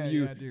sing, and then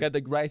you got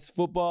the Rice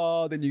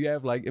football, then you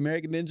have like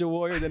American Ninja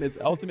Warrior, then it's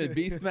Ultimate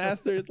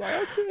Beastmaster. It's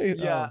like, okay,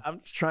 Yeah,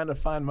 I'm just trying to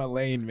find my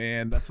lane,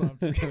 man. That's what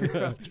I'm trying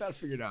to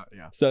figure it out.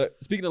 Yeah. So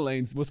speaking of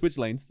lanes, we'll switch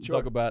lanes. Sure.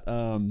 Talk about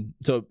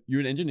so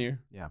you're an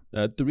engineer.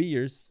 Yeah. 3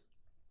 years,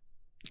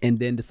 and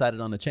then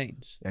decided on a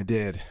change. I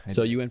did.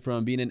 You went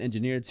from being an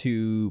engineer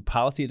to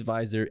policy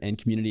advisor and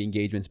community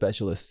engagement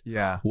specialist.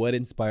 Yeah. What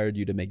inspired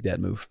you to make that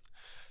move?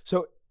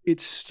 So it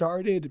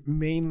started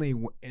mainly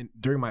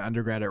during my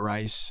undergrad at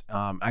Rice.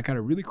 I got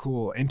a really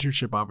cool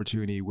internship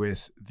opportunity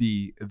with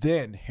the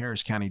then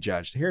Harris County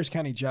judge. The Harris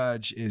County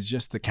judge is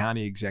just the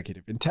county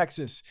executive. In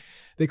Texas,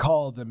 they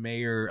call the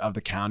mayor of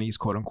the counties,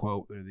 quote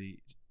unquote,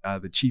 or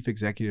the chief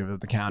executive of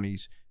the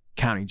counties,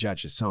 county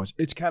judges. So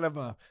it's kind of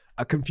a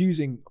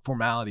confusing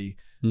formality,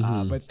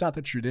 but it's not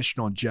the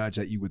traditional judge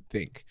that you would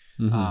think.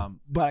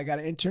 But I got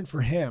an intern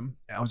for him.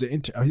 I was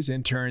his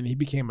intern. He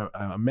became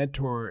a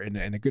mentor and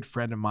a good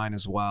friend of mine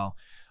as well.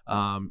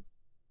 And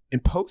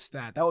post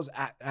that was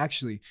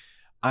actually,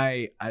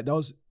 that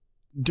was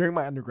during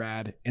my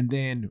undergrad. And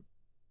then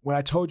when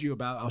I told you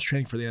about I was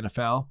training for the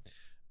NFL,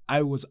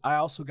 I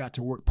also got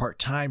to work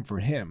part-time for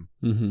him.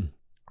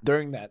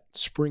 During that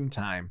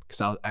springtime, because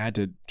I had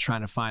to try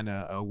to find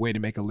a way to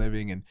make a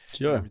living and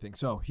everything.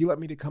 So he let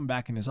me to come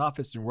back in his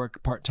office and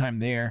work part-time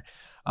there.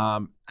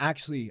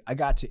 Actually, I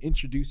got to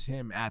introduce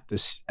him at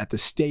the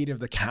State of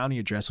the County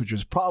address, which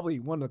was probably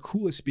one of the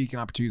coolest speaking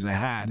opportunities I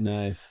had.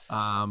 Nice.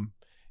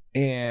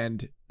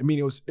 And I mean,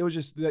 it was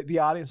just the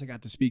audience I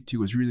got to speak to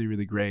was really,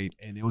 really great.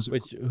 And it was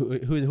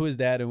who is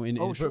that? And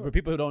sure. for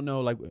people who don't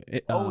know, like,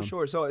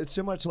 sure. So it's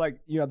similar to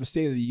like, the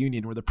State of the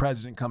Union where the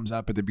president comes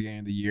up at the beginning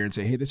of the year and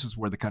say, hey, this is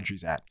where the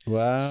country's at.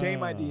 Wow.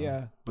 Same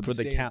idea, but for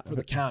the county.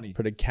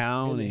 For the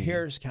county. In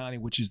Harris County,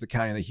 which is the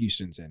county that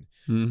Houston's in.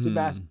 It's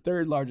the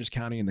third largest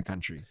county in the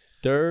country.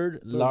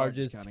 Third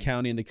largest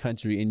county in the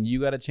country, and you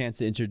got a chance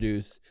to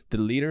introduce the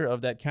leader of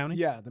that county.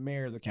 Yeah, the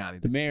mayor of the county.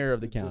 The mayor of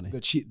the county. The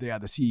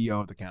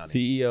CEO of the county.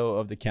 CEO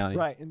of the county.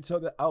 Right, and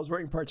so I was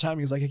working part time.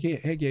 He was like,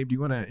 "Hey, Gabe, do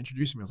you want to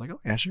introduce me?" I was like, "Oh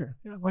yeah, sure.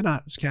 Yeah, why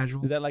not? It's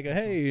casual." Is that like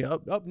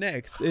up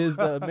next is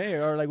the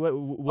mayor, or like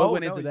what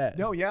went into that?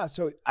 No, yeah.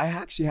 So I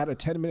actually had a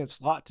 10-minute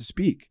slot to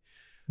speak.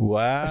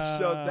 Wow.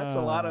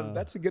 So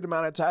that's a good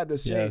amount of time to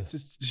say to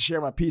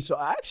share my piece. So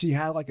I actually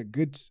had like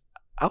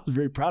I was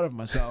very proud of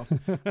myself.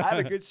 I had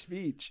a good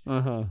speech,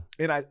 and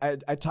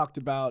I talked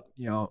about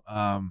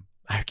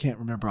I can't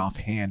remember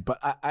offhand, but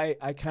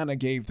I kind of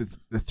gave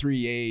the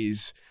 3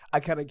 A's. I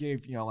kind of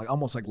gave like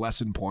almost like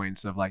lesson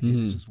points of like, hey,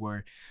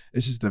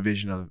 this is the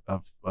vision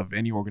of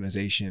any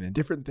organization and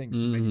different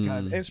things to make it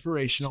kind of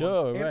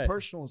inspirational and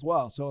personal as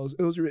well. So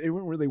it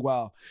went really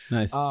well.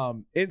 Nice.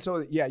 And so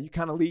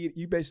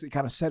you basically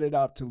kind of set it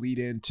up to lead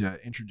into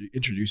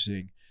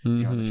introducing.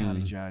 The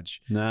county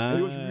judge. Nice. And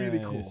it was really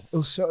cool. It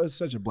was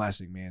such a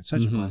blessing, man.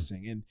 Such a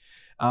blessing.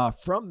 And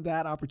from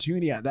that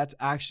opportunity, that's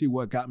actually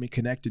what got me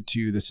connected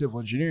to the civil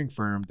engineering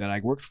firm that I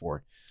worked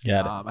for.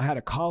 I had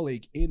a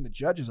colleague in the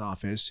judge's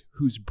office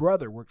whose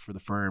brother worked for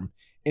the firm,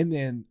 and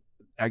then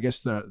I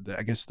guess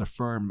the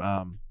firm,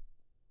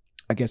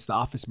 I guess the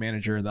office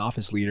manager, the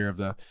office leader of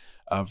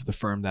the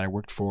firm that I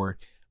worked for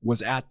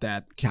was at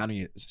that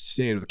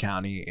state of the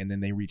county, and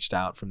then they reached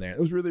out from there. It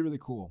was really, really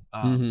cool.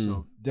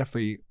 So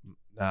definitely.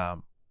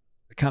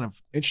 Kind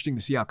of interesting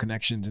to see how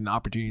connections and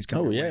opportunities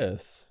come.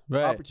 Yes,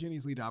 right.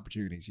 Opportunities lead to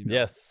opportunities.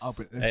 Yes,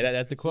 hey,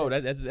 that's the quote.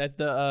 That's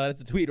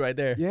the tweet right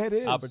there. Yeah, it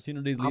is.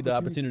 Opportunities lead to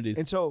opportunities.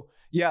 And so,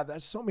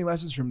 that's so many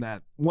lessons from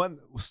that. One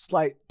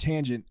slight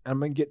tangent. I'm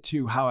gonna get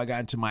to how I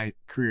got into my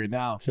career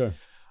now. Sure.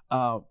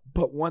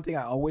 But one thing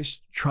I always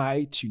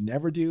try to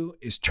never do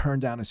is turn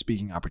down a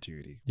speaking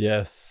opportunity.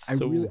 Yes.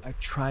 I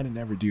try to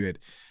never do it,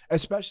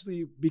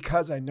 especially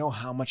because I know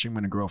how much I'm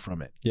going to grow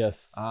from it.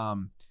 Yes.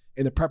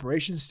 In the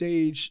preparation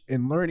stage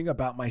and learning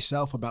about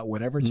myself, about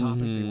whatever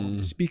topic they want me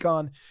to speak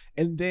on.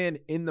 And then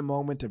in the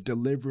moment of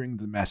delivering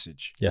the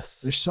message. Yes.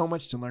 There's so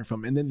much to learn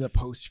from. And then the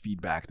post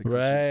feedback.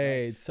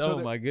 Right. So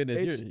my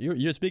goodness,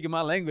 you're speaking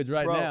my language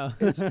right now.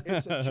 It's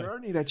a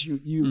journey that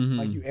you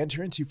like you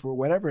enter into for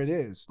whatever it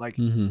is. Like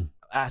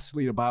asked to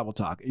lead a Bible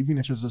talk, even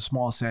if it's a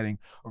small setting,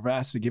 or if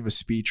asked to give a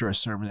speech or a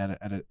sermon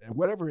at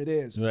whatever it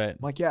is. Right. I'm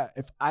like,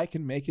 if I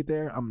can make it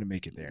there, I'm going to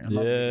make it there. I'm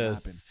not going to make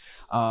it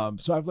happen.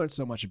 So I've learned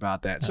so much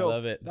about that. So I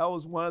love it. That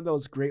was one of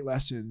those great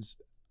lessons.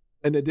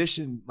 In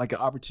addition, like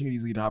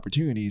opportunities lead to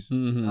opportunities.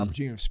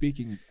 Opportunity of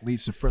speaking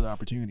leads to further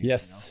opportunities.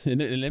 Yes. And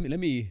let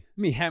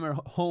me hammer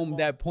home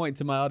that point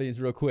to my audience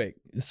real quick.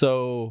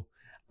 So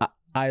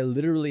I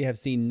literally have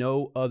seen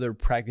no other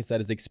practice that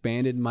has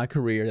expanded my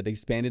career, that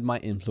expanded my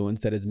influence,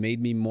 that has made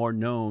me more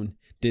known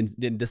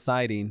than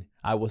deciding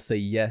I will say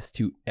yes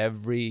to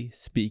every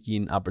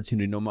speaking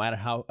opportunity, no matter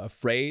how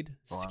afraid,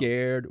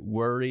 scared,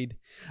 worried.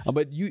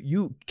 But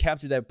you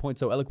captured that point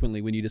so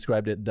eloquently when you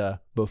described it, the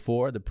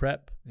before, the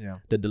prep,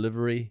 the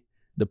delivery,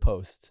 the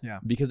post. Yeah.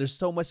 Because there's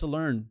so much to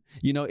learn,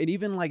 you know, and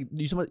even like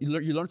you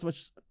learn so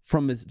much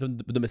from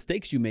the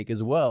mistakes you make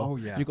as well. Oh,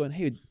 yeah. You're going,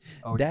 hey,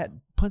 that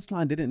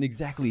punchline didn't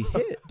exactly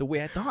hit the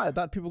way I thought. I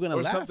thought people were going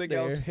to laugh something there.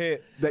 else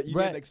hit that you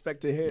didn't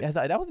expect to hit. Yes,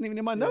 that wasn't even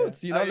in my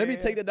notes. You know, let me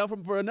take that down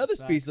for another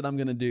speech that I'm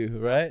going to do.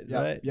 Right.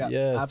 Yeah. Right. Yeah.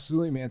 Yes.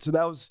 Absolutely, man. So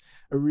that was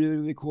a really,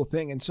 really cool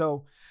thing. And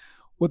so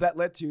what that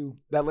led to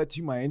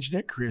my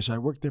engineering career. So I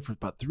worked there for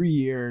about 3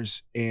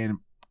 years, and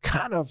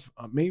kind of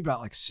maybe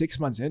about like 6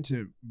 months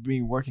into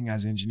being working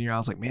as an engineer, I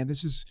was like, man,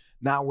 this is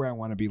not where I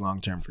want to be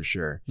long-term for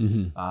sure.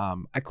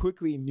 I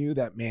quickly knew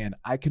that, man,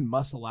 I can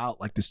muscle out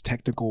like this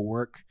technical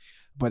work,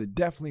 but it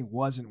definitely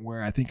wasn't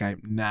where I think I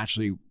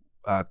naturally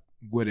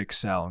would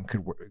excel and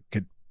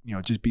could, you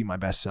know, just be my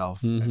best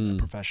self and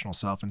professional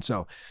self. And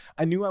so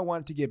I knew I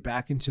wanted to get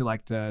back into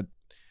like the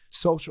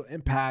social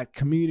impact,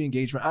 community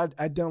engagement.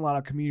 I'd done a lot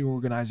of community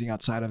organizing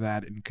outside of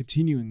that and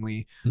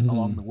continually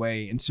along the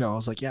way. And so I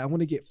was like, yeah, I want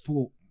to get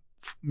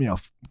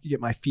get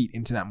my feet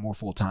into that more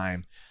full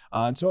time.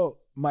 And so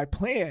my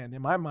plan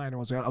in my mind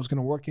was I was going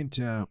to work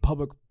into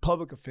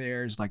public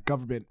affairs, like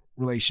government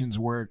relations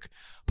work,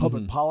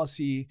 public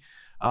policy.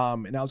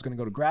 And I was going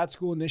to go to grad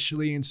school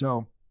initially. And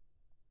so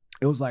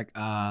it was like,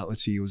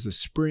 let's see, it was the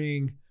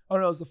spring. Oh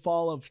no, it was the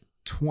fall of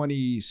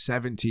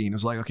 2017. It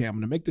was like, okay, I'm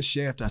going to make the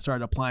shift. I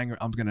started applying.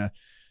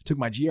 Took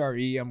my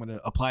GRE. I'm going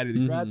to apply to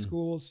the grad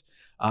schools.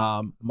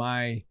 Or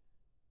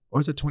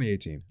was it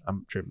 2018?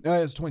 I'm tripping. No,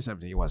 it was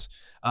 2017. It was.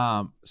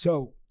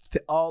 So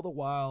all the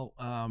while,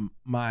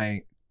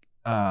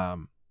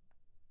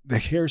 the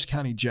Harris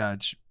County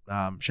judge,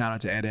 shout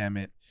out to Ed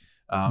Emmett.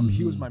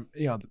 He was my,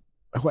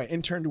 who I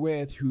interned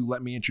with, who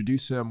let me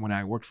introduce him when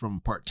I worked from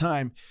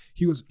part-time.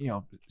 He was,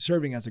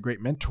 serving as a great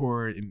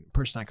mentor and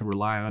person I could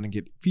rely on and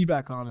get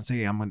feedback on and say,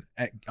 hey,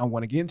 I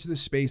want to get into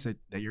this space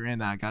that you're in,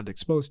 that I got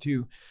exposed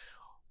to.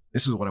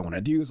 This is what I want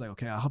to do. It's like,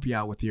 okay, I'll help you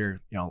out with your,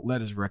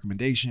 letters of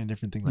recommendation,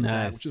 different things like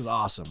that, which was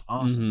awesome.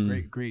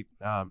 Great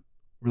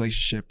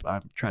relationship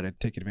I try to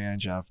take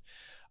advantage of.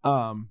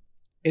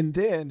 And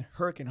then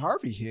Hurricane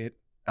Harvey hit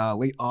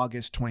late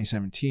August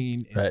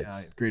 2017 in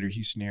the greater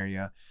Houston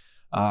area.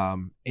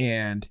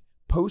 And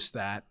post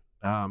that,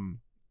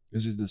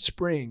 this is the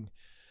spring,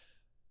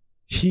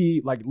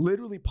 he like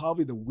literally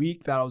probably the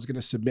week that I was going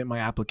to submit my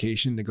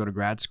application to go to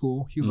grad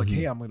school, he was like,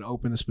 hey, I'm going to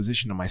open this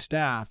position to my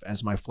staff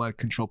as my flood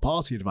control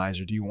policy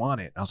advisor. Do you want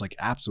it? I was like,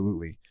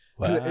 absolutely.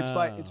 Wow.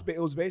 It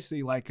was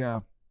basically like,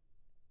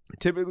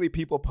 typically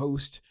people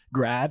post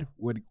grad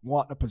would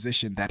want a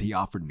position that he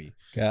offered me.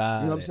 You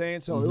know what I'm saying?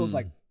 So it was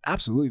like,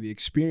 absolutely, the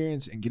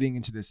experience and getting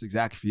into this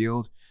exact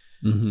field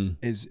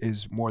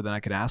is more than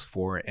I could ask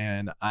for.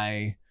 And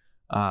I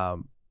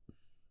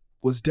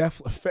was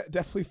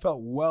definitely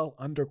felt well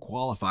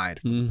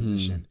underqualified for the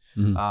position,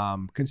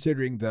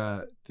 considering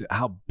the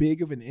how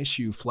big of an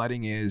issue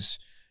flooding is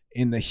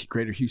in the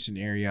greater Houston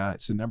area.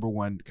 It's the number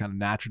one kind of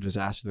natural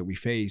disaster that we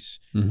face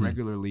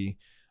regularly.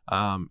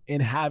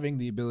 And having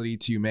the ability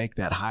to make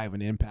that high of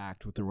an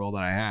impact with the role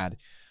that I had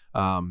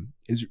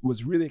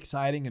was really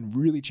exciting and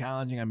really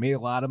challenging. I made a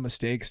lot of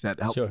mistakes that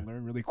helped me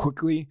learn really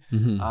quickly.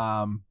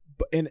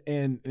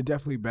 And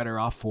definitely better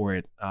off for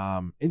it.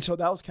 And so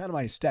that was kind of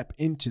my step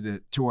into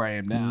to where I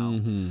am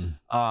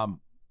now.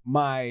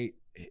 My,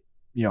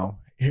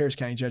 Harris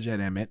County Judge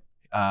Ed Emmett,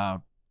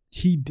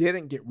 he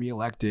didn't get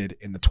reelected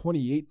in the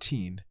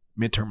 2018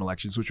 midterm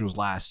elections, which was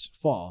last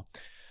fall,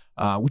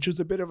 which was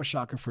a bit of a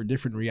shocker for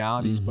different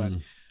realities. But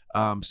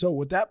so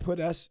what that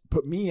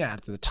put me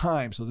at the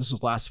time, so this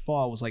was last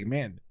fall, was like,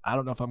 man, I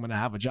don't know if I'm going to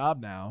have a job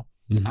now.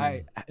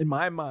 In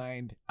my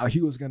mind,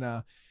 he was going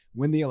to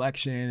win the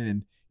election,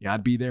 and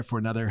I'd be there for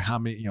another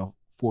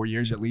 4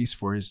 years at least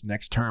for his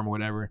next term or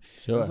whatever.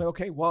 I was like,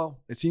 okay, well,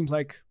 it seems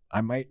like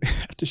I might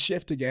have to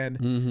shift again.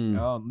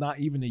 Not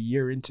even a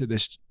year into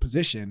this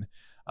position.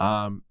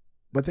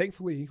 But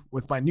thankfully,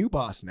 with my new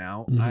boss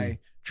now, I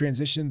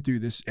transitioned through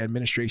this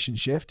administration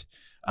shift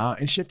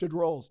and shifted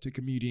roles to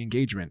community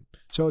engagement.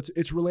 So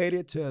it's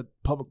related to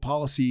public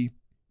policy,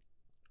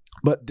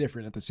 but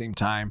different at the same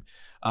time.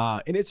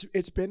 And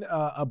it's been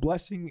a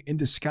blessing in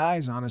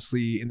disguise,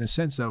 honestly, in the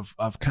sense of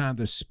kind of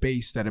the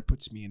space that it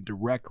puts me in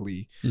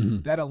directly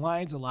that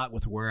aligns a lot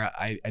with where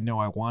I know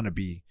I want to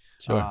be,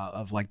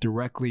 of like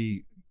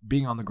directly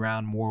being on the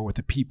ground more with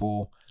the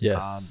people,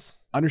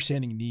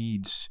 understanding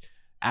needs,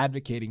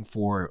 advocating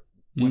for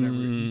whatever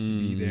it needs to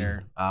be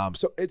there.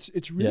 So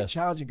it's really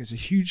challenging because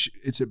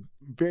it's a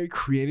very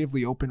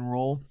creatively open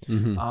role.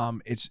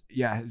 It's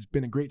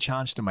been a great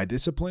challenge to my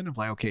discipline of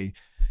like, okay,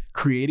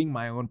 creating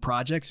my own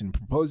projects and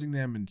proposing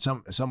them, and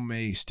some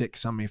may stick,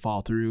 some may fall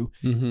through,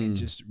 and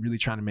just really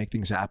trying to make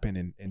things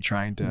happen and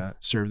trying to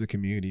serve the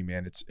community,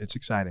 man. It's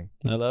exciting.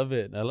 I love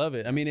it.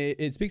 I mean,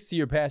 it speaks to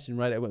your passion,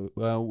 right?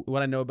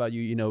 What I know about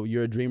you,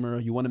 you're a dreamer.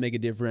 You want to make a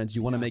difference.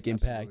 You want to make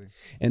impact.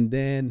 And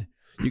then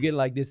you get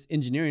like this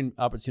engineering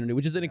opportunity,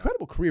 which is an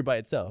incredible career by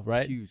itself,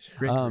 right? Huge,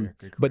 great career, great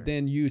career. But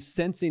then you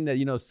sensing that,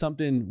 you know,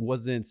 something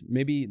wasn't,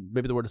 maybe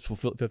the word is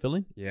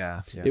fulfilling.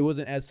 Yeah. It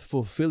wasn't as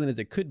fulfilling as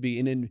it could be.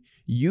 And then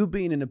you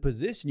being in a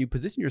position, you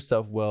position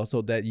yourself well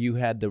so that you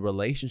had the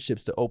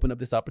relationships to open up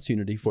this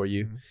opportunity for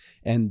you. Mm-hmm.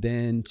 And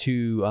then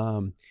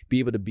to be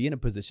able to be in a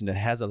position that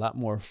has a lot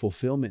more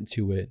fulfillment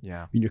to it.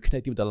 Yeah. When you're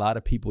connecting with a lot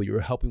of people,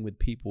 you're helping with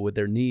people with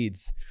their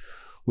needs,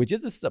 which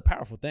is a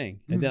powerful thing.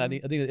 And then I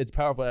think it's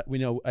powerful.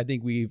 I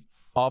think we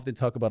often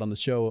talk about on the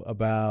show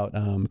about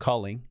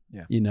calling,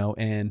 you know,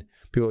 and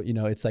people, you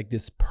know, it's like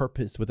this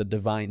purpose with a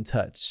divine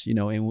touch, you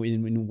know, and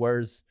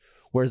where's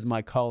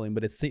my calling?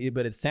 But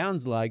it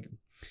sounds like,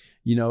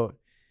 you know,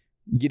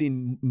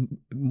 getting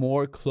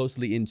more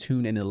closely in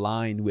tune and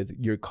aligned with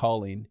your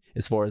calling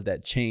as far as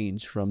that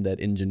change from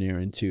that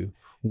engineering to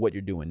what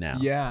you're doing now.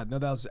 Yeah, no,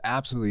 that was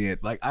absolutely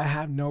it. Like, I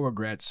have no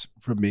regrets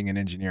from being an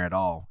engineer at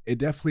all. It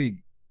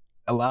definitely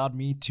allowed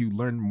me to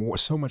learn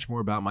so much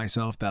more about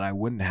myself that I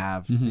wouldn't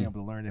have been able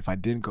to learn if I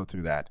didn't go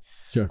through that.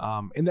 Sure.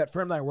 And that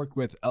firm that I worked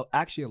with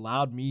actually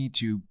allowed me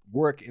to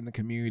work in the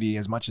community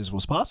as much as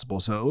was possible.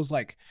 So it was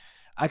like,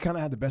 I kind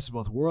of had the best of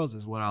both worlds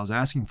is what I was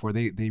asking for.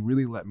 They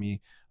really let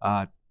me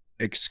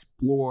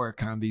explore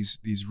kind of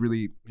these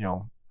really, you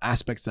know,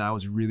 aspects that I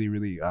was really,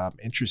 really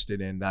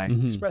interested in that I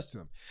expressed to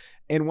them.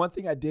 And one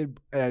thing I did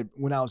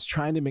when I was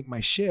trying to make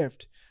my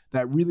shift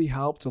that really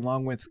helped,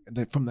 along with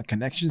from the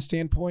connection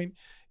standpoint,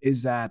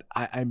 is that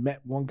I met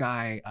one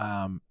guy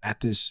at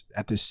this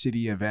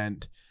city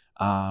event,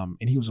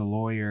 and he was a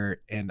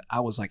lawyer, and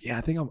I was like, yeah,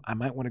 I think I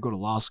might want to go to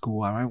law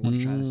school. I might want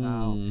to try this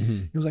out.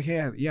 He was like,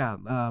 yeah,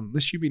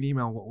 let's shoot me an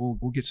email.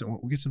 We'll get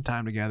some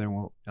time together,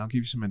 and I'll give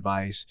you some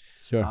advice.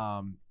 Sure.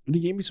 And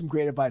he gave me some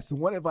great advice. The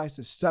one advice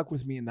that stuck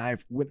with me and that I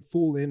went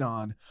full in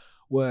on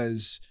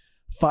was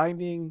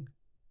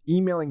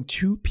emailing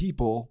 2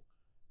 people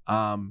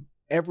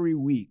every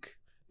week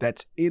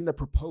that's in the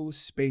proposed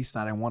space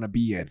that I want to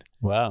be in.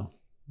 Wow.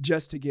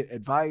 Just to get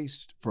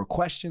advice for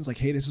questions like,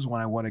 hey, this is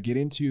what I want to get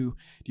into.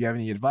 Do you have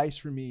any advice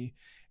for me?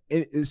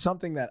 It is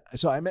something that,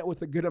 so I met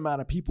with a good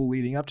amount of people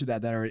leading up to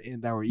that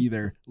were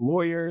either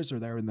lawyers or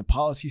that were in the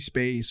policy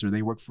space or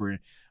they work for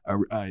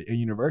a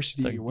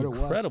university. It's or what it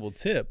was. Incredible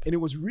tip. And it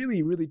was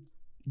really, really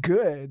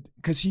good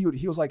because he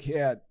was like,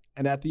 yeah,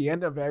 and at the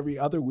end of every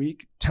other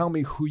week, tell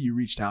me who you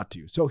reached out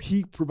to. So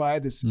he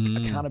provided this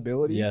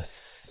accountability.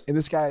 Yes. And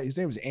this guy, his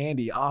name was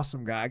Andy,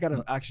 awesome guy. I got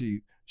to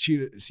actually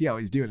see how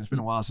he's doing. It's been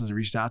a while since I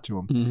reached out to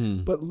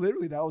him. But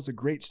literally that was a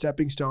great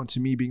stepping stone to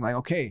me being like,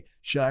 okay,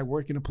 should I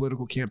work in a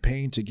political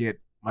campaign to get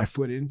my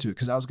foot into it?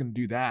 Because I was going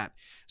to do that.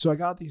 So I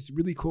got these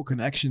really cool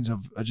connections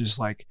of just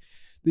like,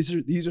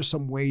 these are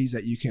some ways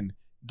that you can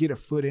get a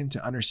foot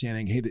into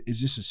understanding, hey, is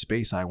this a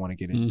space I want to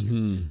get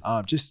into?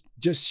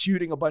 Just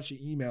shooting a bunch of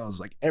emails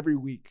like every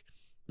week.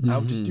 I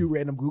would just do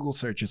random Google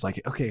searches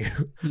like, okay,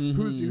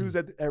 who's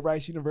at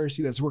Rice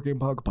University that's working in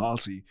public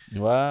policy?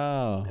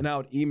 Wow. And I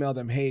would email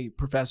them, hey,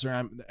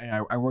 professor,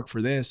 I work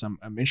for this. I'm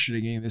interested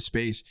in getting in this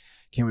space.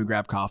 Can we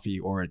grab coffee,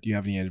 or do you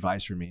have any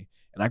advice for me?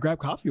 And I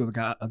grabbed coffee with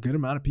a good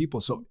amount of people.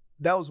 So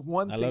that was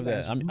one thing. I love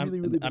that. I'm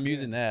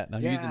using that.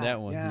 I'm using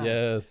that one. Yeah.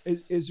 Yes.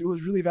 It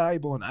was really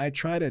valuable. And I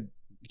try to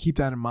keep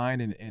that in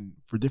mind and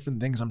for different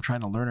things I'm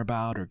trying to learn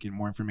about or get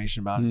more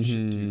information about and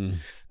shift to,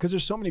 because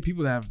there's so many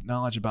people that have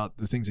knowledge about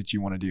the things that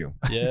you want to do.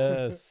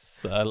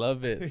 Yes, I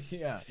love it.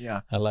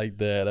 Yeah, I like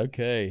that.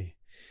 Okay,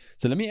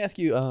 so let me ask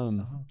you,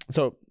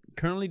 so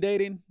currently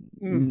dating,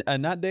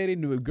 not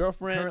dating, with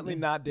girlfriend? Currently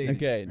not dating.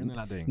 Okay,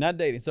 currently not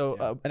dating.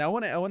 So and I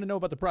want to know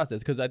about the process,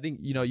 because I think,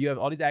 you know, you have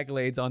all these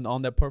accolades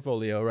on that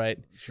portfolio, right?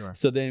 Sure.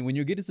 So then when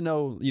you're getting to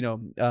know, you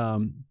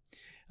know,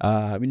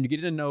 when you're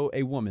getting to know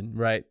a woman,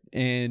 right,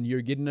 and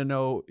you're getting to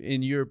know,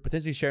 and you're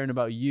potentially sharing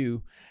about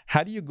you,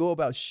 how do you go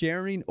about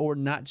sharing or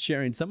not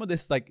sharing some of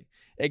this like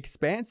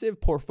expansive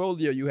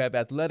portfolio you have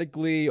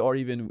athletically, or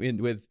even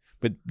with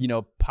you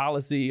know,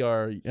 policy,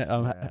 or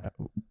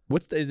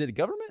is it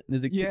government?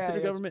 Is it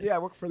considered government? Yeah, I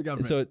work for the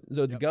government. So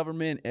it's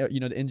government, you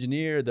know, the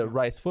engineer, the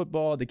Rice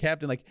football, the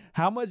captain. Like,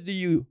 how much do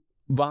you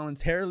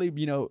voluntarily,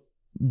 you know,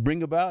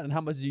 bring about, and how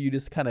much do you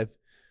just kind of,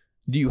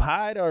 do you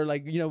hide, or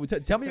like, you know,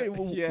 tell me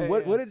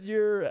what is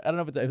your, I don't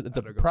know if it's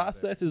a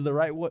process is the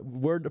right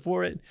word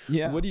for it.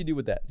 Yeah. What do you do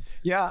with that?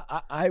 Yeah,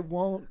 I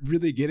won't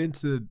really get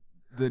into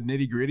the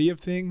nitty gritty of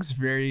things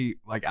very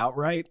like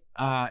outright.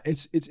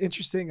 It's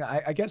interesting.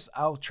 I guess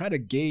I'll try to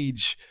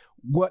gauge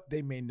what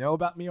they may know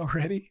about me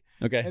already.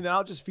 Okay. And then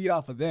I'll just feed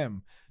off of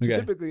them. So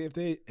typically if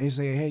they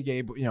say, hey,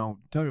 Gabe, you know,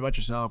 tell me about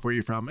yourself, where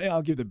you're from. Hey,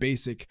 I'll give the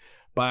basic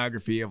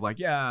biography of like,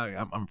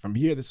 yeah, I'm from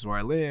here. This is where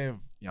I live.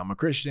 You know, I'm a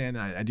Christian.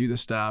 I do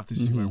this stuff. This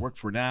is who I work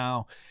for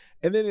now.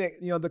 And then,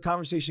 you know, the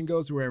conversation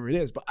goes to wherever it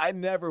is. But I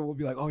never will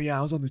be like, oh, yeah,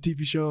 I was on the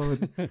TV show.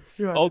 And,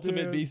 you know,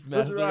 Ultimate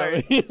Beastmaster.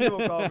 Right.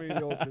 People call me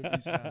the Ultimate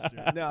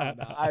Beastmaster. No,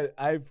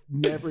 I've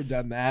never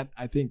done that.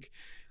 I think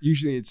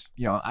usually it's,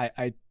 you know,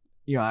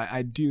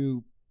 I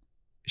do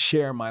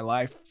share my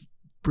life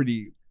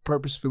pretty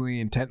purposefully,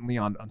 intently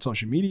on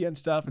social media and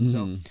stuff. And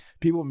so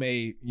people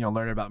may,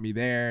 learn about me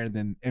there. And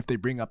then if they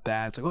bring up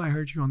that, it's like, oh, I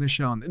heard you on this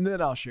show. And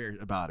then I'll share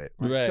about it.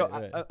 Right.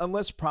 So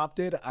unless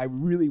prompted, I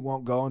really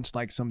won't go into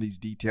like some of these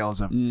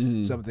details of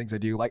some of the things I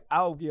do. Like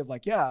I'll give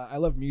like, yeah, I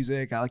love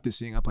music. I like to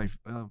sing. I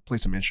play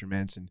some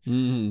instruments.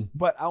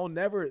 But I'll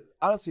never,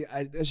 honestly,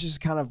 it's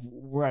just kind of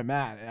where I'm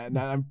at. And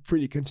I'm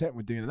pretty content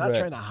with doing it. I'm not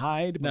trying to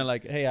hide. Not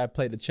like, hey, I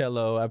played the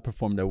cello. I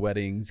performed at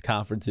weddings,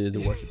 conferences,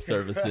 and worship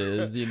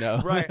services,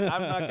 Right.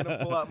 I'm not going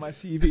to pull out my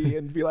CV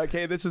and be like,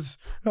 hey, this is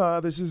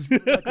my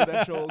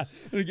credentials.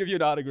 Let me give you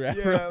an autograph.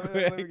 Yeah,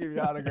 let me give you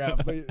an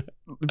autograph.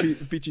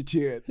 Beat you to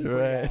it.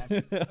 Right.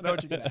 I know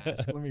what you're going to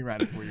ask. Let me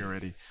write it for you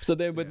already. So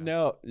then, but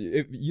now,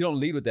 if you don't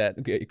lead with that,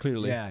 okay,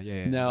 clearly.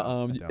 Yeah.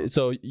 Now,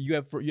 so you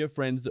have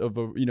friends of,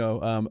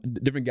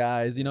 different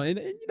guys,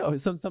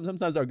 and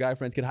sometimes our guy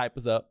friends can hype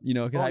us up,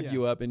 can hype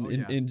you up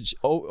and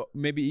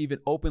maybe even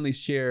openly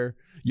share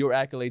your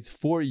accolades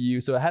for you.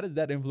 So how does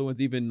that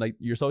influence even like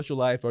your social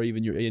life or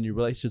even your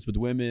relationships with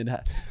women?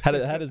 How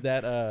does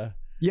that?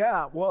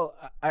 Yeah, well,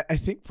 I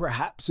think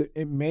perhaps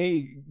it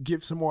may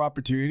give some more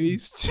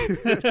opportunities to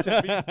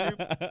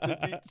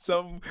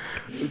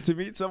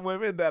meet some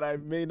women that I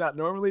may not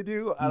normally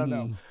do. I don't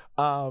know.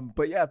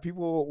 But yeah,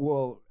 people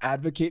will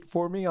advocate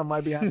for me on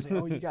my behalf, say,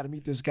 oh, you got to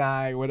meet this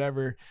guy,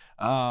 whatever.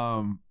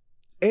 And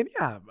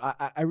yeah,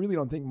 I really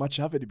don't think much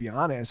of it, to be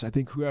honest. I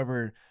think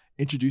whoever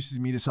introduces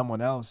me to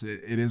someone else,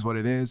 it is what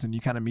it is. And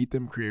you kind of meet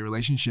them, create a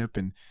relationship,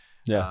 and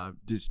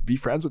just be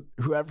friends with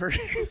whoever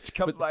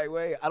comes my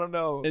way. I don't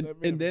know.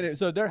 And then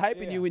so they're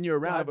hyping you when you're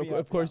around.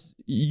 Of course,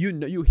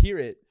 you hear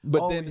it,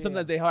 but then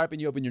sometimes they hyping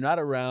you up when you're not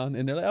around,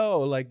 and they're like,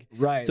 oh, like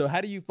right. So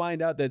how do you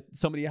find out that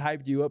somebody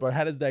hyped you up, or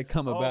how does that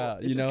come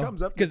about? It just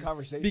comes up in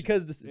conversation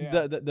because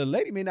the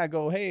lady may not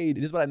go, hey,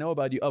 this is what I know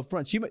about you up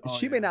front. She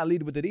may not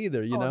lead with it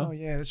either. You know? No,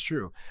 yeah, that's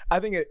true. I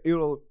think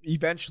it'll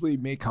eventually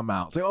may come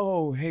out. It's like,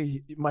 oh,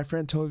 hey, my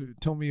friend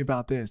told me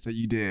about this that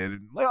you did.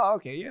 And like, oh,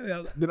 okay,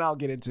 yeah. Then I'll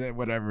get into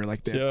whatever.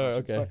 Like that. Sure,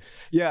 okay. But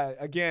yeah,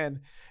 again,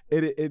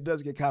 it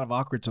does get kind of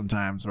awkward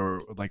sometimes,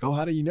 or like, oh,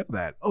 how do you know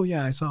that? Oh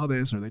yeah, I saw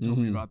this, or they told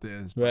me about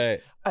this. But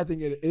right. I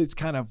think it's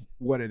kind of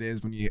what it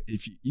is when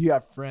if you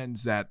have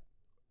friends that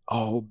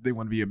they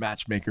want to be a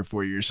matchmaker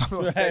for you or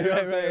something. Right,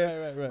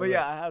 right. But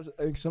yeah, I have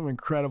some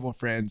incredible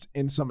friends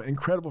and some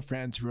incredible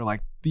friends who are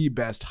like the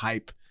best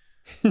hype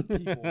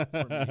people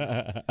for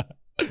me.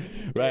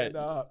 Right.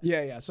 And,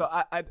 yeah. So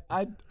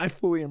I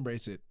fully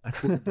embrace it.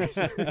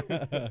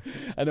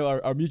 I know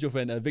our mutual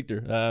friend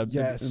Victor.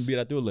 Yes.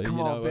 Biratule.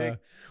 Come on, Vic.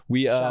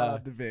 Shout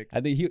out to Vic.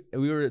 I think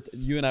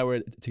you and I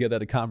were together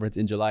at a conference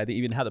in July. I think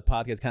even how the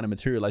podcast kind of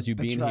materialized. You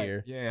being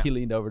here. Yeah. He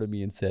leaned over to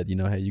me and said,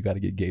 hey, you got to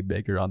get Gabe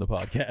Baker on the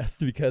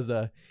podcast because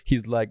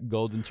he's like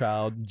golden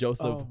child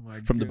Joseph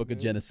from the Book of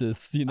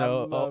Genesis. I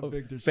love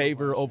Victor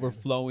favor so much,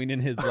 overflowing in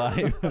his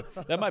life.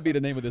 That might be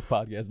the name of this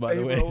podcast, by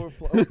the way. Ooh,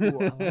 I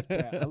like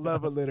that. I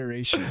love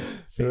alliteration.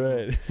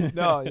 Right.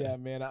 No, yeah,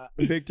 man.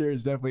 Victor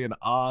is definitely an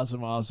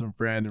awesome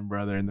friend and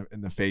brother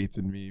in the faith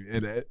in me.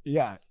 And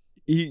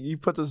he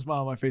puts a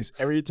smile on my face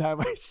every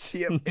time I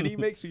see him, and he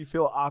makes me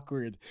feel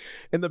awkward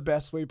in the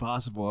best way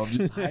possible. I'm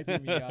just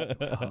hyping me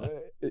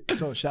up.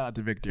 So shout out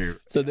to Victor.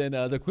 So then,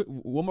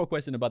 one more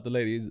question about the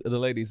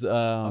ladies.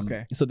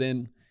 Okay. So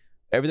then,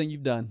 everything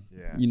you've done,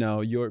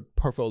 your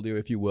portfolio,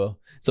 if you will.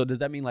 So does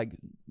that mean like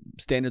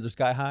standards are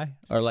sky high,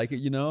 or like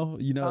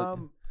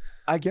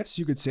I guess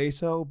you could say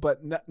so,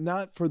 but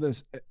not for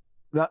this,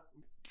 not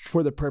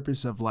for the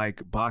purpose of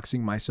like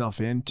boxing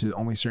myself into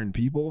only certain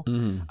people.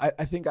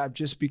 I think I've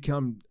just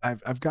become,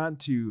 I've gotten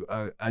to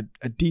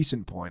a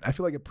decent point. I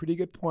feel like a pretty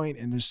good point,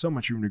 and there's so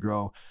much room to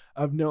grow,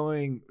 of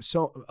knowing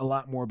a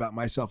lot more about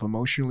myself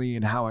emotionally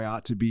and how I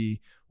ought to be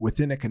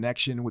within a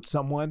connection with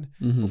someone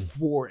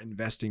before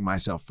investing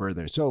myself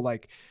further. So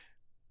like,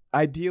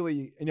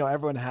 ideally,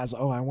 everyone has,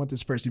 I want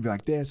this person to be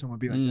like this, I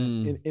want to be like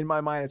this. In my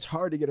mind, it's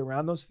hard to get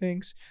around those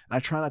things. And I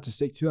try not to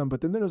stick to them.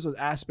 But then there's those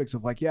aspects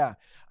of like,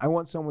 I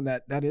want someone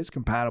that is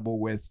compatible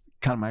with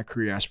kind of my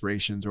career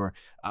aspirations, or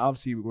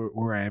obviously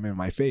where I am in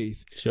my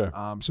faith. Sure.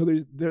 So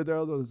there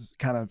are those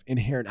kind of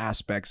inherent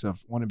aspects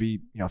of want to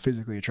be,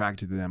 physically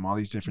attracted to them, all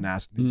these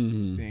different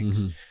these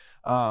things.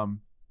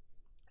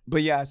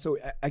 But yeah, so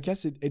I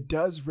guess it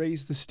does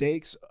raise the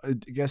stakes, I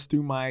guess,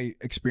 through my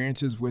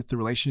experiences with the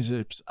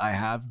relationships I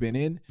have been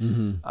in.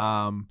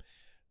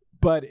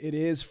 But it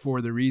is for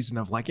the reason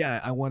of like,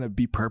 I want to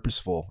be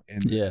purposeful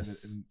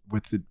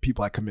with the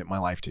people I commit my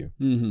life to.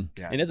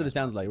 Yeah, and that's what it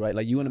sounds like, right?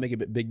 Like you want to make a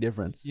big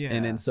difference. Yeah.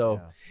 And then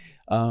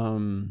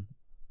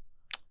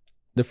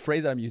the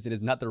phrase that I'm using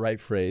is not the right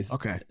phrase.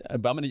 Okay.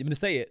 But I'm gonna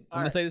say it.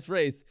 I'm gonna say this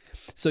phrase.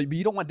 So, but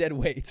you don't want dead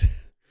weight.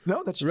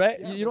 No, that's right.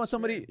 Yeah, you don't want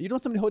somebody. You don't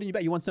want somebody holding you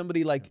back. You want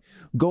somebody like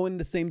going in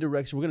the same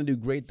direction. We're gonna do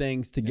great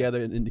things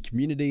together in the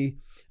community,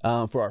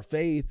 for our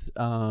faith,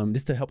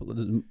 just to help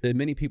as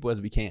many people as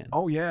we can.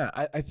 Oh yeah,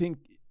 I think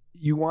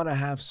you want to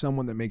have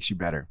someone that makes you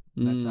better.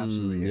 That's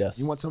absolutely it. Yes.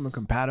 You want someone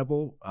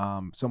compatible,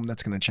 someone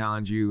that's gonna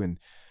challenge you,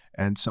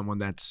 and someone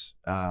that's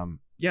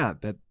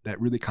that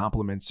really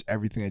complements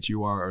everything that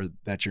you are or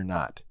that you're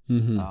not.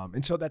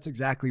 And so that's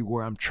exactly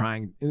where I'm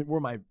trying,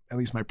 where at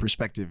least my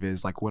perspective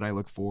is, like what I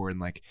look for, and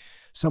like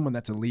someone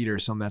that's a leader,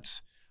 someone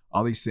that's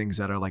all these things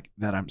that are like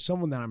that. I'm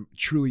someone that I'm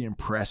truly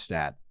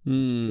impressed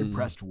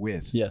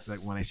with. Yes.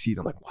 Like when I see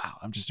them, like, wow,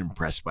 I'm just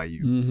impressed by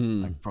you,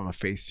 like from a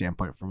faith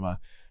standpoint, from an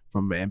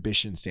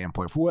ambition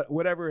standpoint, for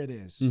whatever it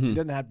is. It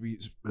doesn't have to be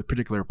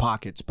particular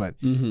pockets, but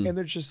and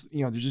there's just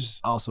there's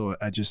just also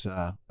a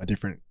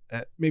different,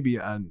 maybe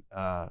an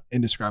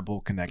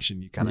indescribable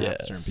connection you kind of have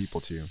with certain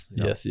people too.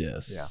 Yes. Yeah.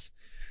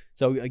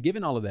 So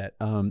given all of that,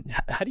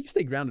 how do you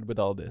stay grounded with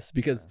all this?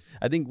 Because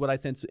I think what I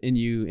sense in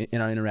you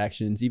in our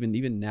interactions, even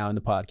now in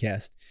the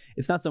podcast,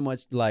 it's not so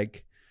much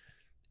like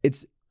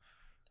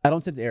I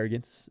don't sense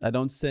arrogance. I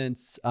don't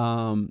sense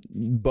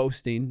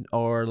boasting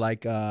or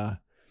like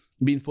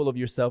being full of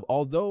yourself.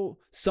 Although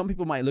some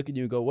people might look at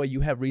you and go, well,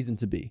 you have reason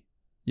to be,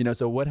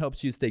 so what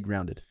helps you stay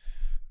grounded?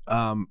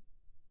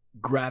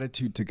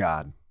 Gratitude to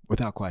God,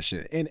 without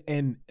question.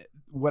 And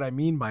what I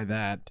mean by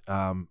that,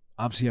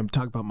 obviously I'm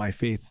talking about my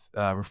faith,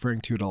 referring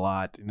to it a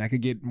lot, and I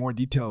could get more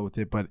detail with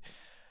it, but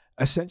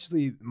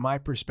essentially my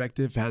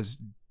perspective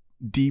has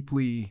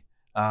deeply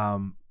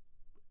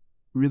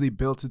really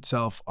built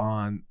itself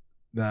on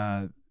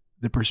the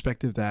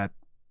perspective that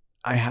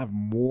I have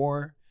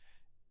more,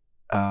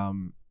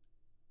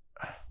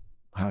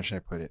 how should I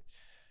put it?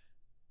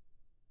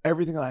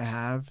 Everything that I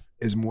have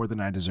is more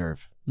than I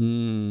deserve.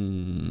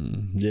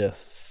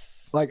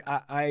 Yes. Like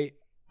I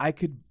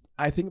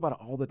think about it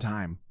all the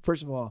time.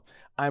 First of all,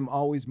 I'm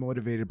always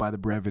motivated by the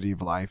brevity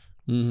of life.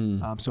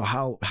 So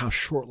how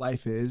short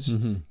life is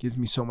gives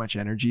me so much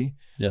energy.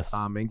 Yes.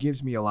 And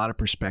gives me a lot of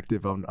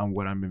perspective on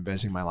what I'm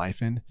investing my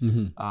life in.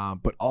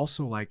 But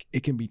also, like,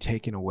 it can be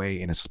taken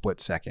away in a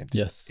split second.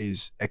 Yes.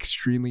 Is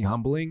extremely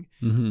humbling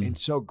and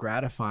so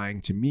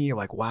gratifying to me.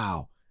 Like,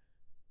 wow,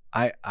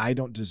 I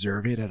don't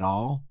deserve it at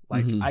all.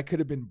 Like I could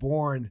have been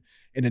born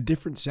in a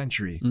different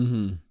century,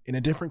 in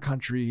a different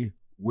country,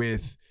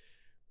 with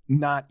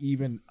not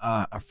even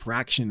a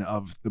fraction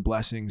of the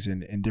blessings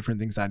and different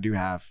things I do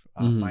have,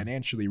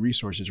 financially,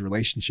 resources,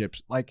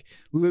 relationships. Like,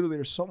 literally,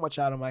 there's so much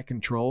out of my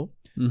control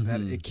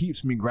that it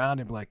keeps me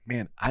grounded. Like,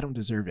 man, I don't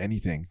deserve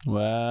anything.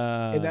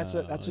 Wow. And that's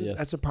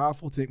a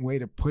powerful way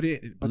to put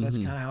it. But that's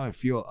kind of how I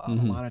feel a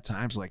lot of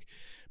times. Like,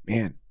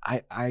 man,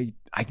 I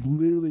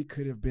literally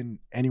could have been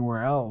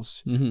anywhere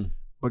else,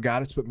 but God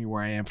has put me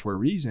where I am for a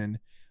reason.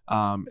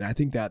 And I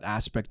think that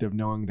aspect of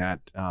knowing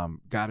that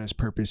God has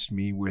purposed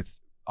me with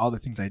all the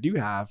things I do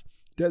have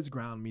does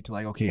ground me to,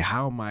 like, okay,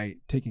 how am I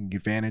taking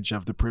advantage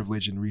of the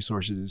privilege and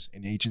resources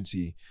and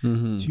agency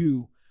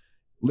to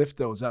lift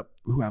those up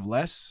who have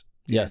less,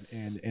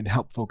 and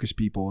help focus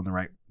people in the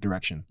right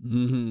direction.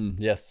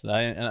 Yes,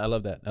 I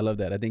love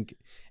that. I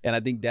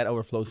think that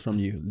overflows from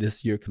you.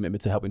 Your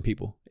commitment to helping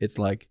people. It's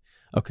like,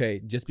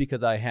 okay, just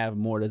because I have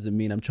more doesn't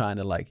mean I'm trying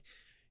to, like,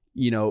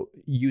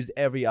 use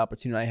every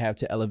opportunity I have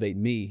to elevate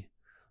me.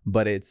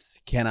 But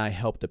it's, can I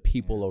help the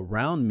people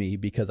around me?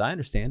 Because I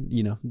understand,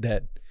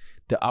 that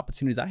the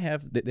opportunities I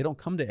have, they don't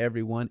come to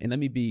everyone. And let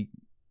me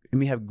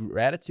have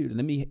gratitude, and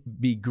let me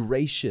be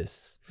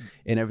gracious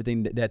in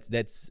everything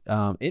that's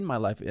in my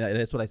life.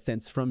 That's what I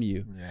sense from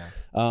you,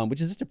 which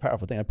is such a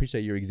powerful thing. I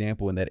appreciate your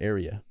example in that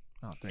area.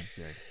 Oh, thanks,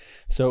 Eric.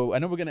 So I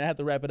know we're going to have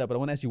to wrap it up, but I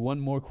want to ask you one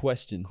more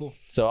question. Cool.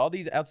 So all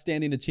these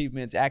outstanding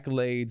achievements,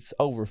 accolades,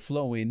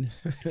 overflowing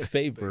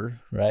favor,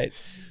 right?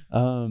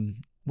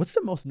 What's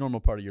the most normal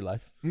part of your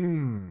life?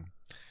 I'm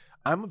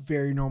a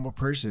very normal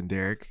person,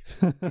 Derek.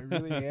 I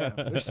really am.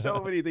 There's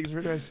so many things.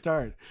 Where do I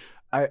start?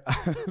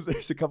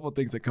 There's a couple of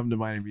things that come to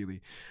mind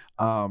immediately.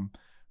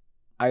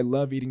 I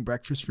love eating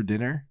breakfast for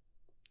dinner.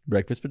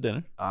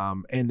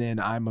 And then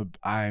I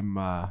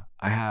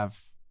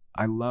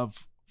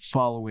love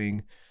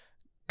following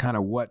kind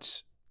of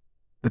what's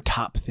the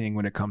top thing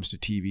when it comes to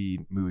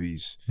TV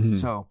movies.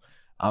 So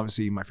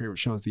obviously my favorite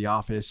show is The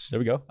Office. There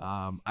we go.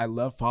 I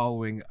love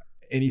following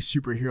any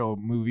superhero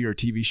movie or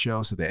TV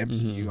show. So the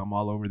MCU, I'm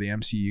all over the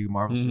MCU,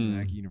 Marvel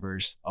Cinematic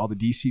Universe, all the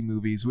DC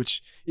movies,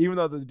 which even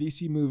though the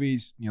DC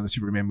movies, the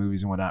Superman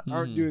movies and whatnot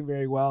aren't doing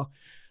very well,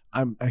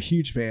 I'm a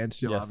huge fan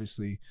still,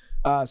 obviously.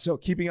 So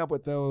keeping up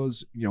with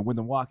those, when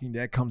The Walking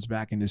Dead comes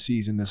back into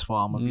season this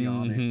fall, I'm going to be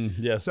on it.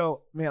 Yes.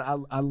 So, man,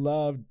 I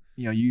love,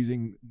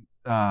 using,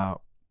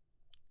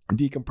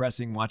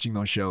 decompressing, watching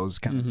those shows,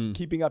 kind of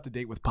keeping up to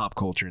date with pop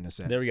culture in a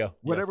sense. There we go.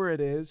 Whatever it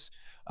is.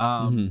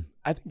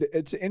 I think that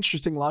it's an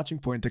interesting launching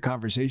point to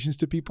conversations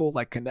to people,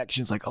 like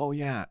connections, like, oh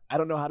yeah, I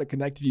don't know how to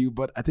connect to you,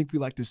 but I think we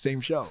like the same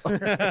show.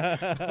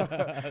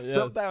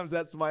 Sometimes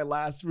that's my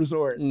last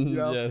resort,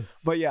 Yes.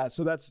 But yeah,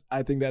 so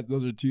I think that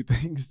those are two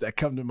things that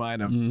come to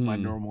mind of my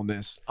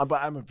normalness.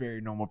 But I'm a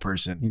very normal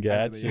person.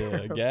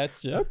 Gotcha.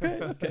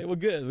 Okay. Well,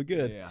 good. We're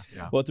good.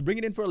 Yeah. Well, to bring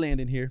it in for a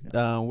landing here,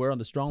 we're on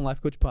the Strong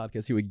Life Coach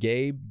podcast here with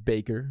Gabe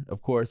Baker.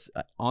 Of course,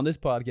 on this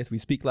podcast, we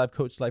speak life,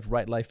 coach life,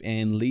 write life,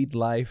 and lead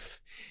life.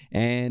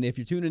 And if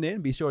you're tuning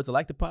in, be sure to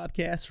like the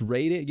podcast,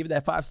 rate it, give it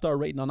that 5-star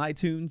rating on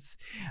iTunes,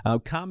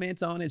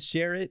 comment on it,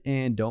 share it,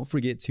 and don't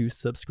forget to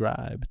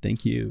subscribe.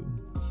 Thank you.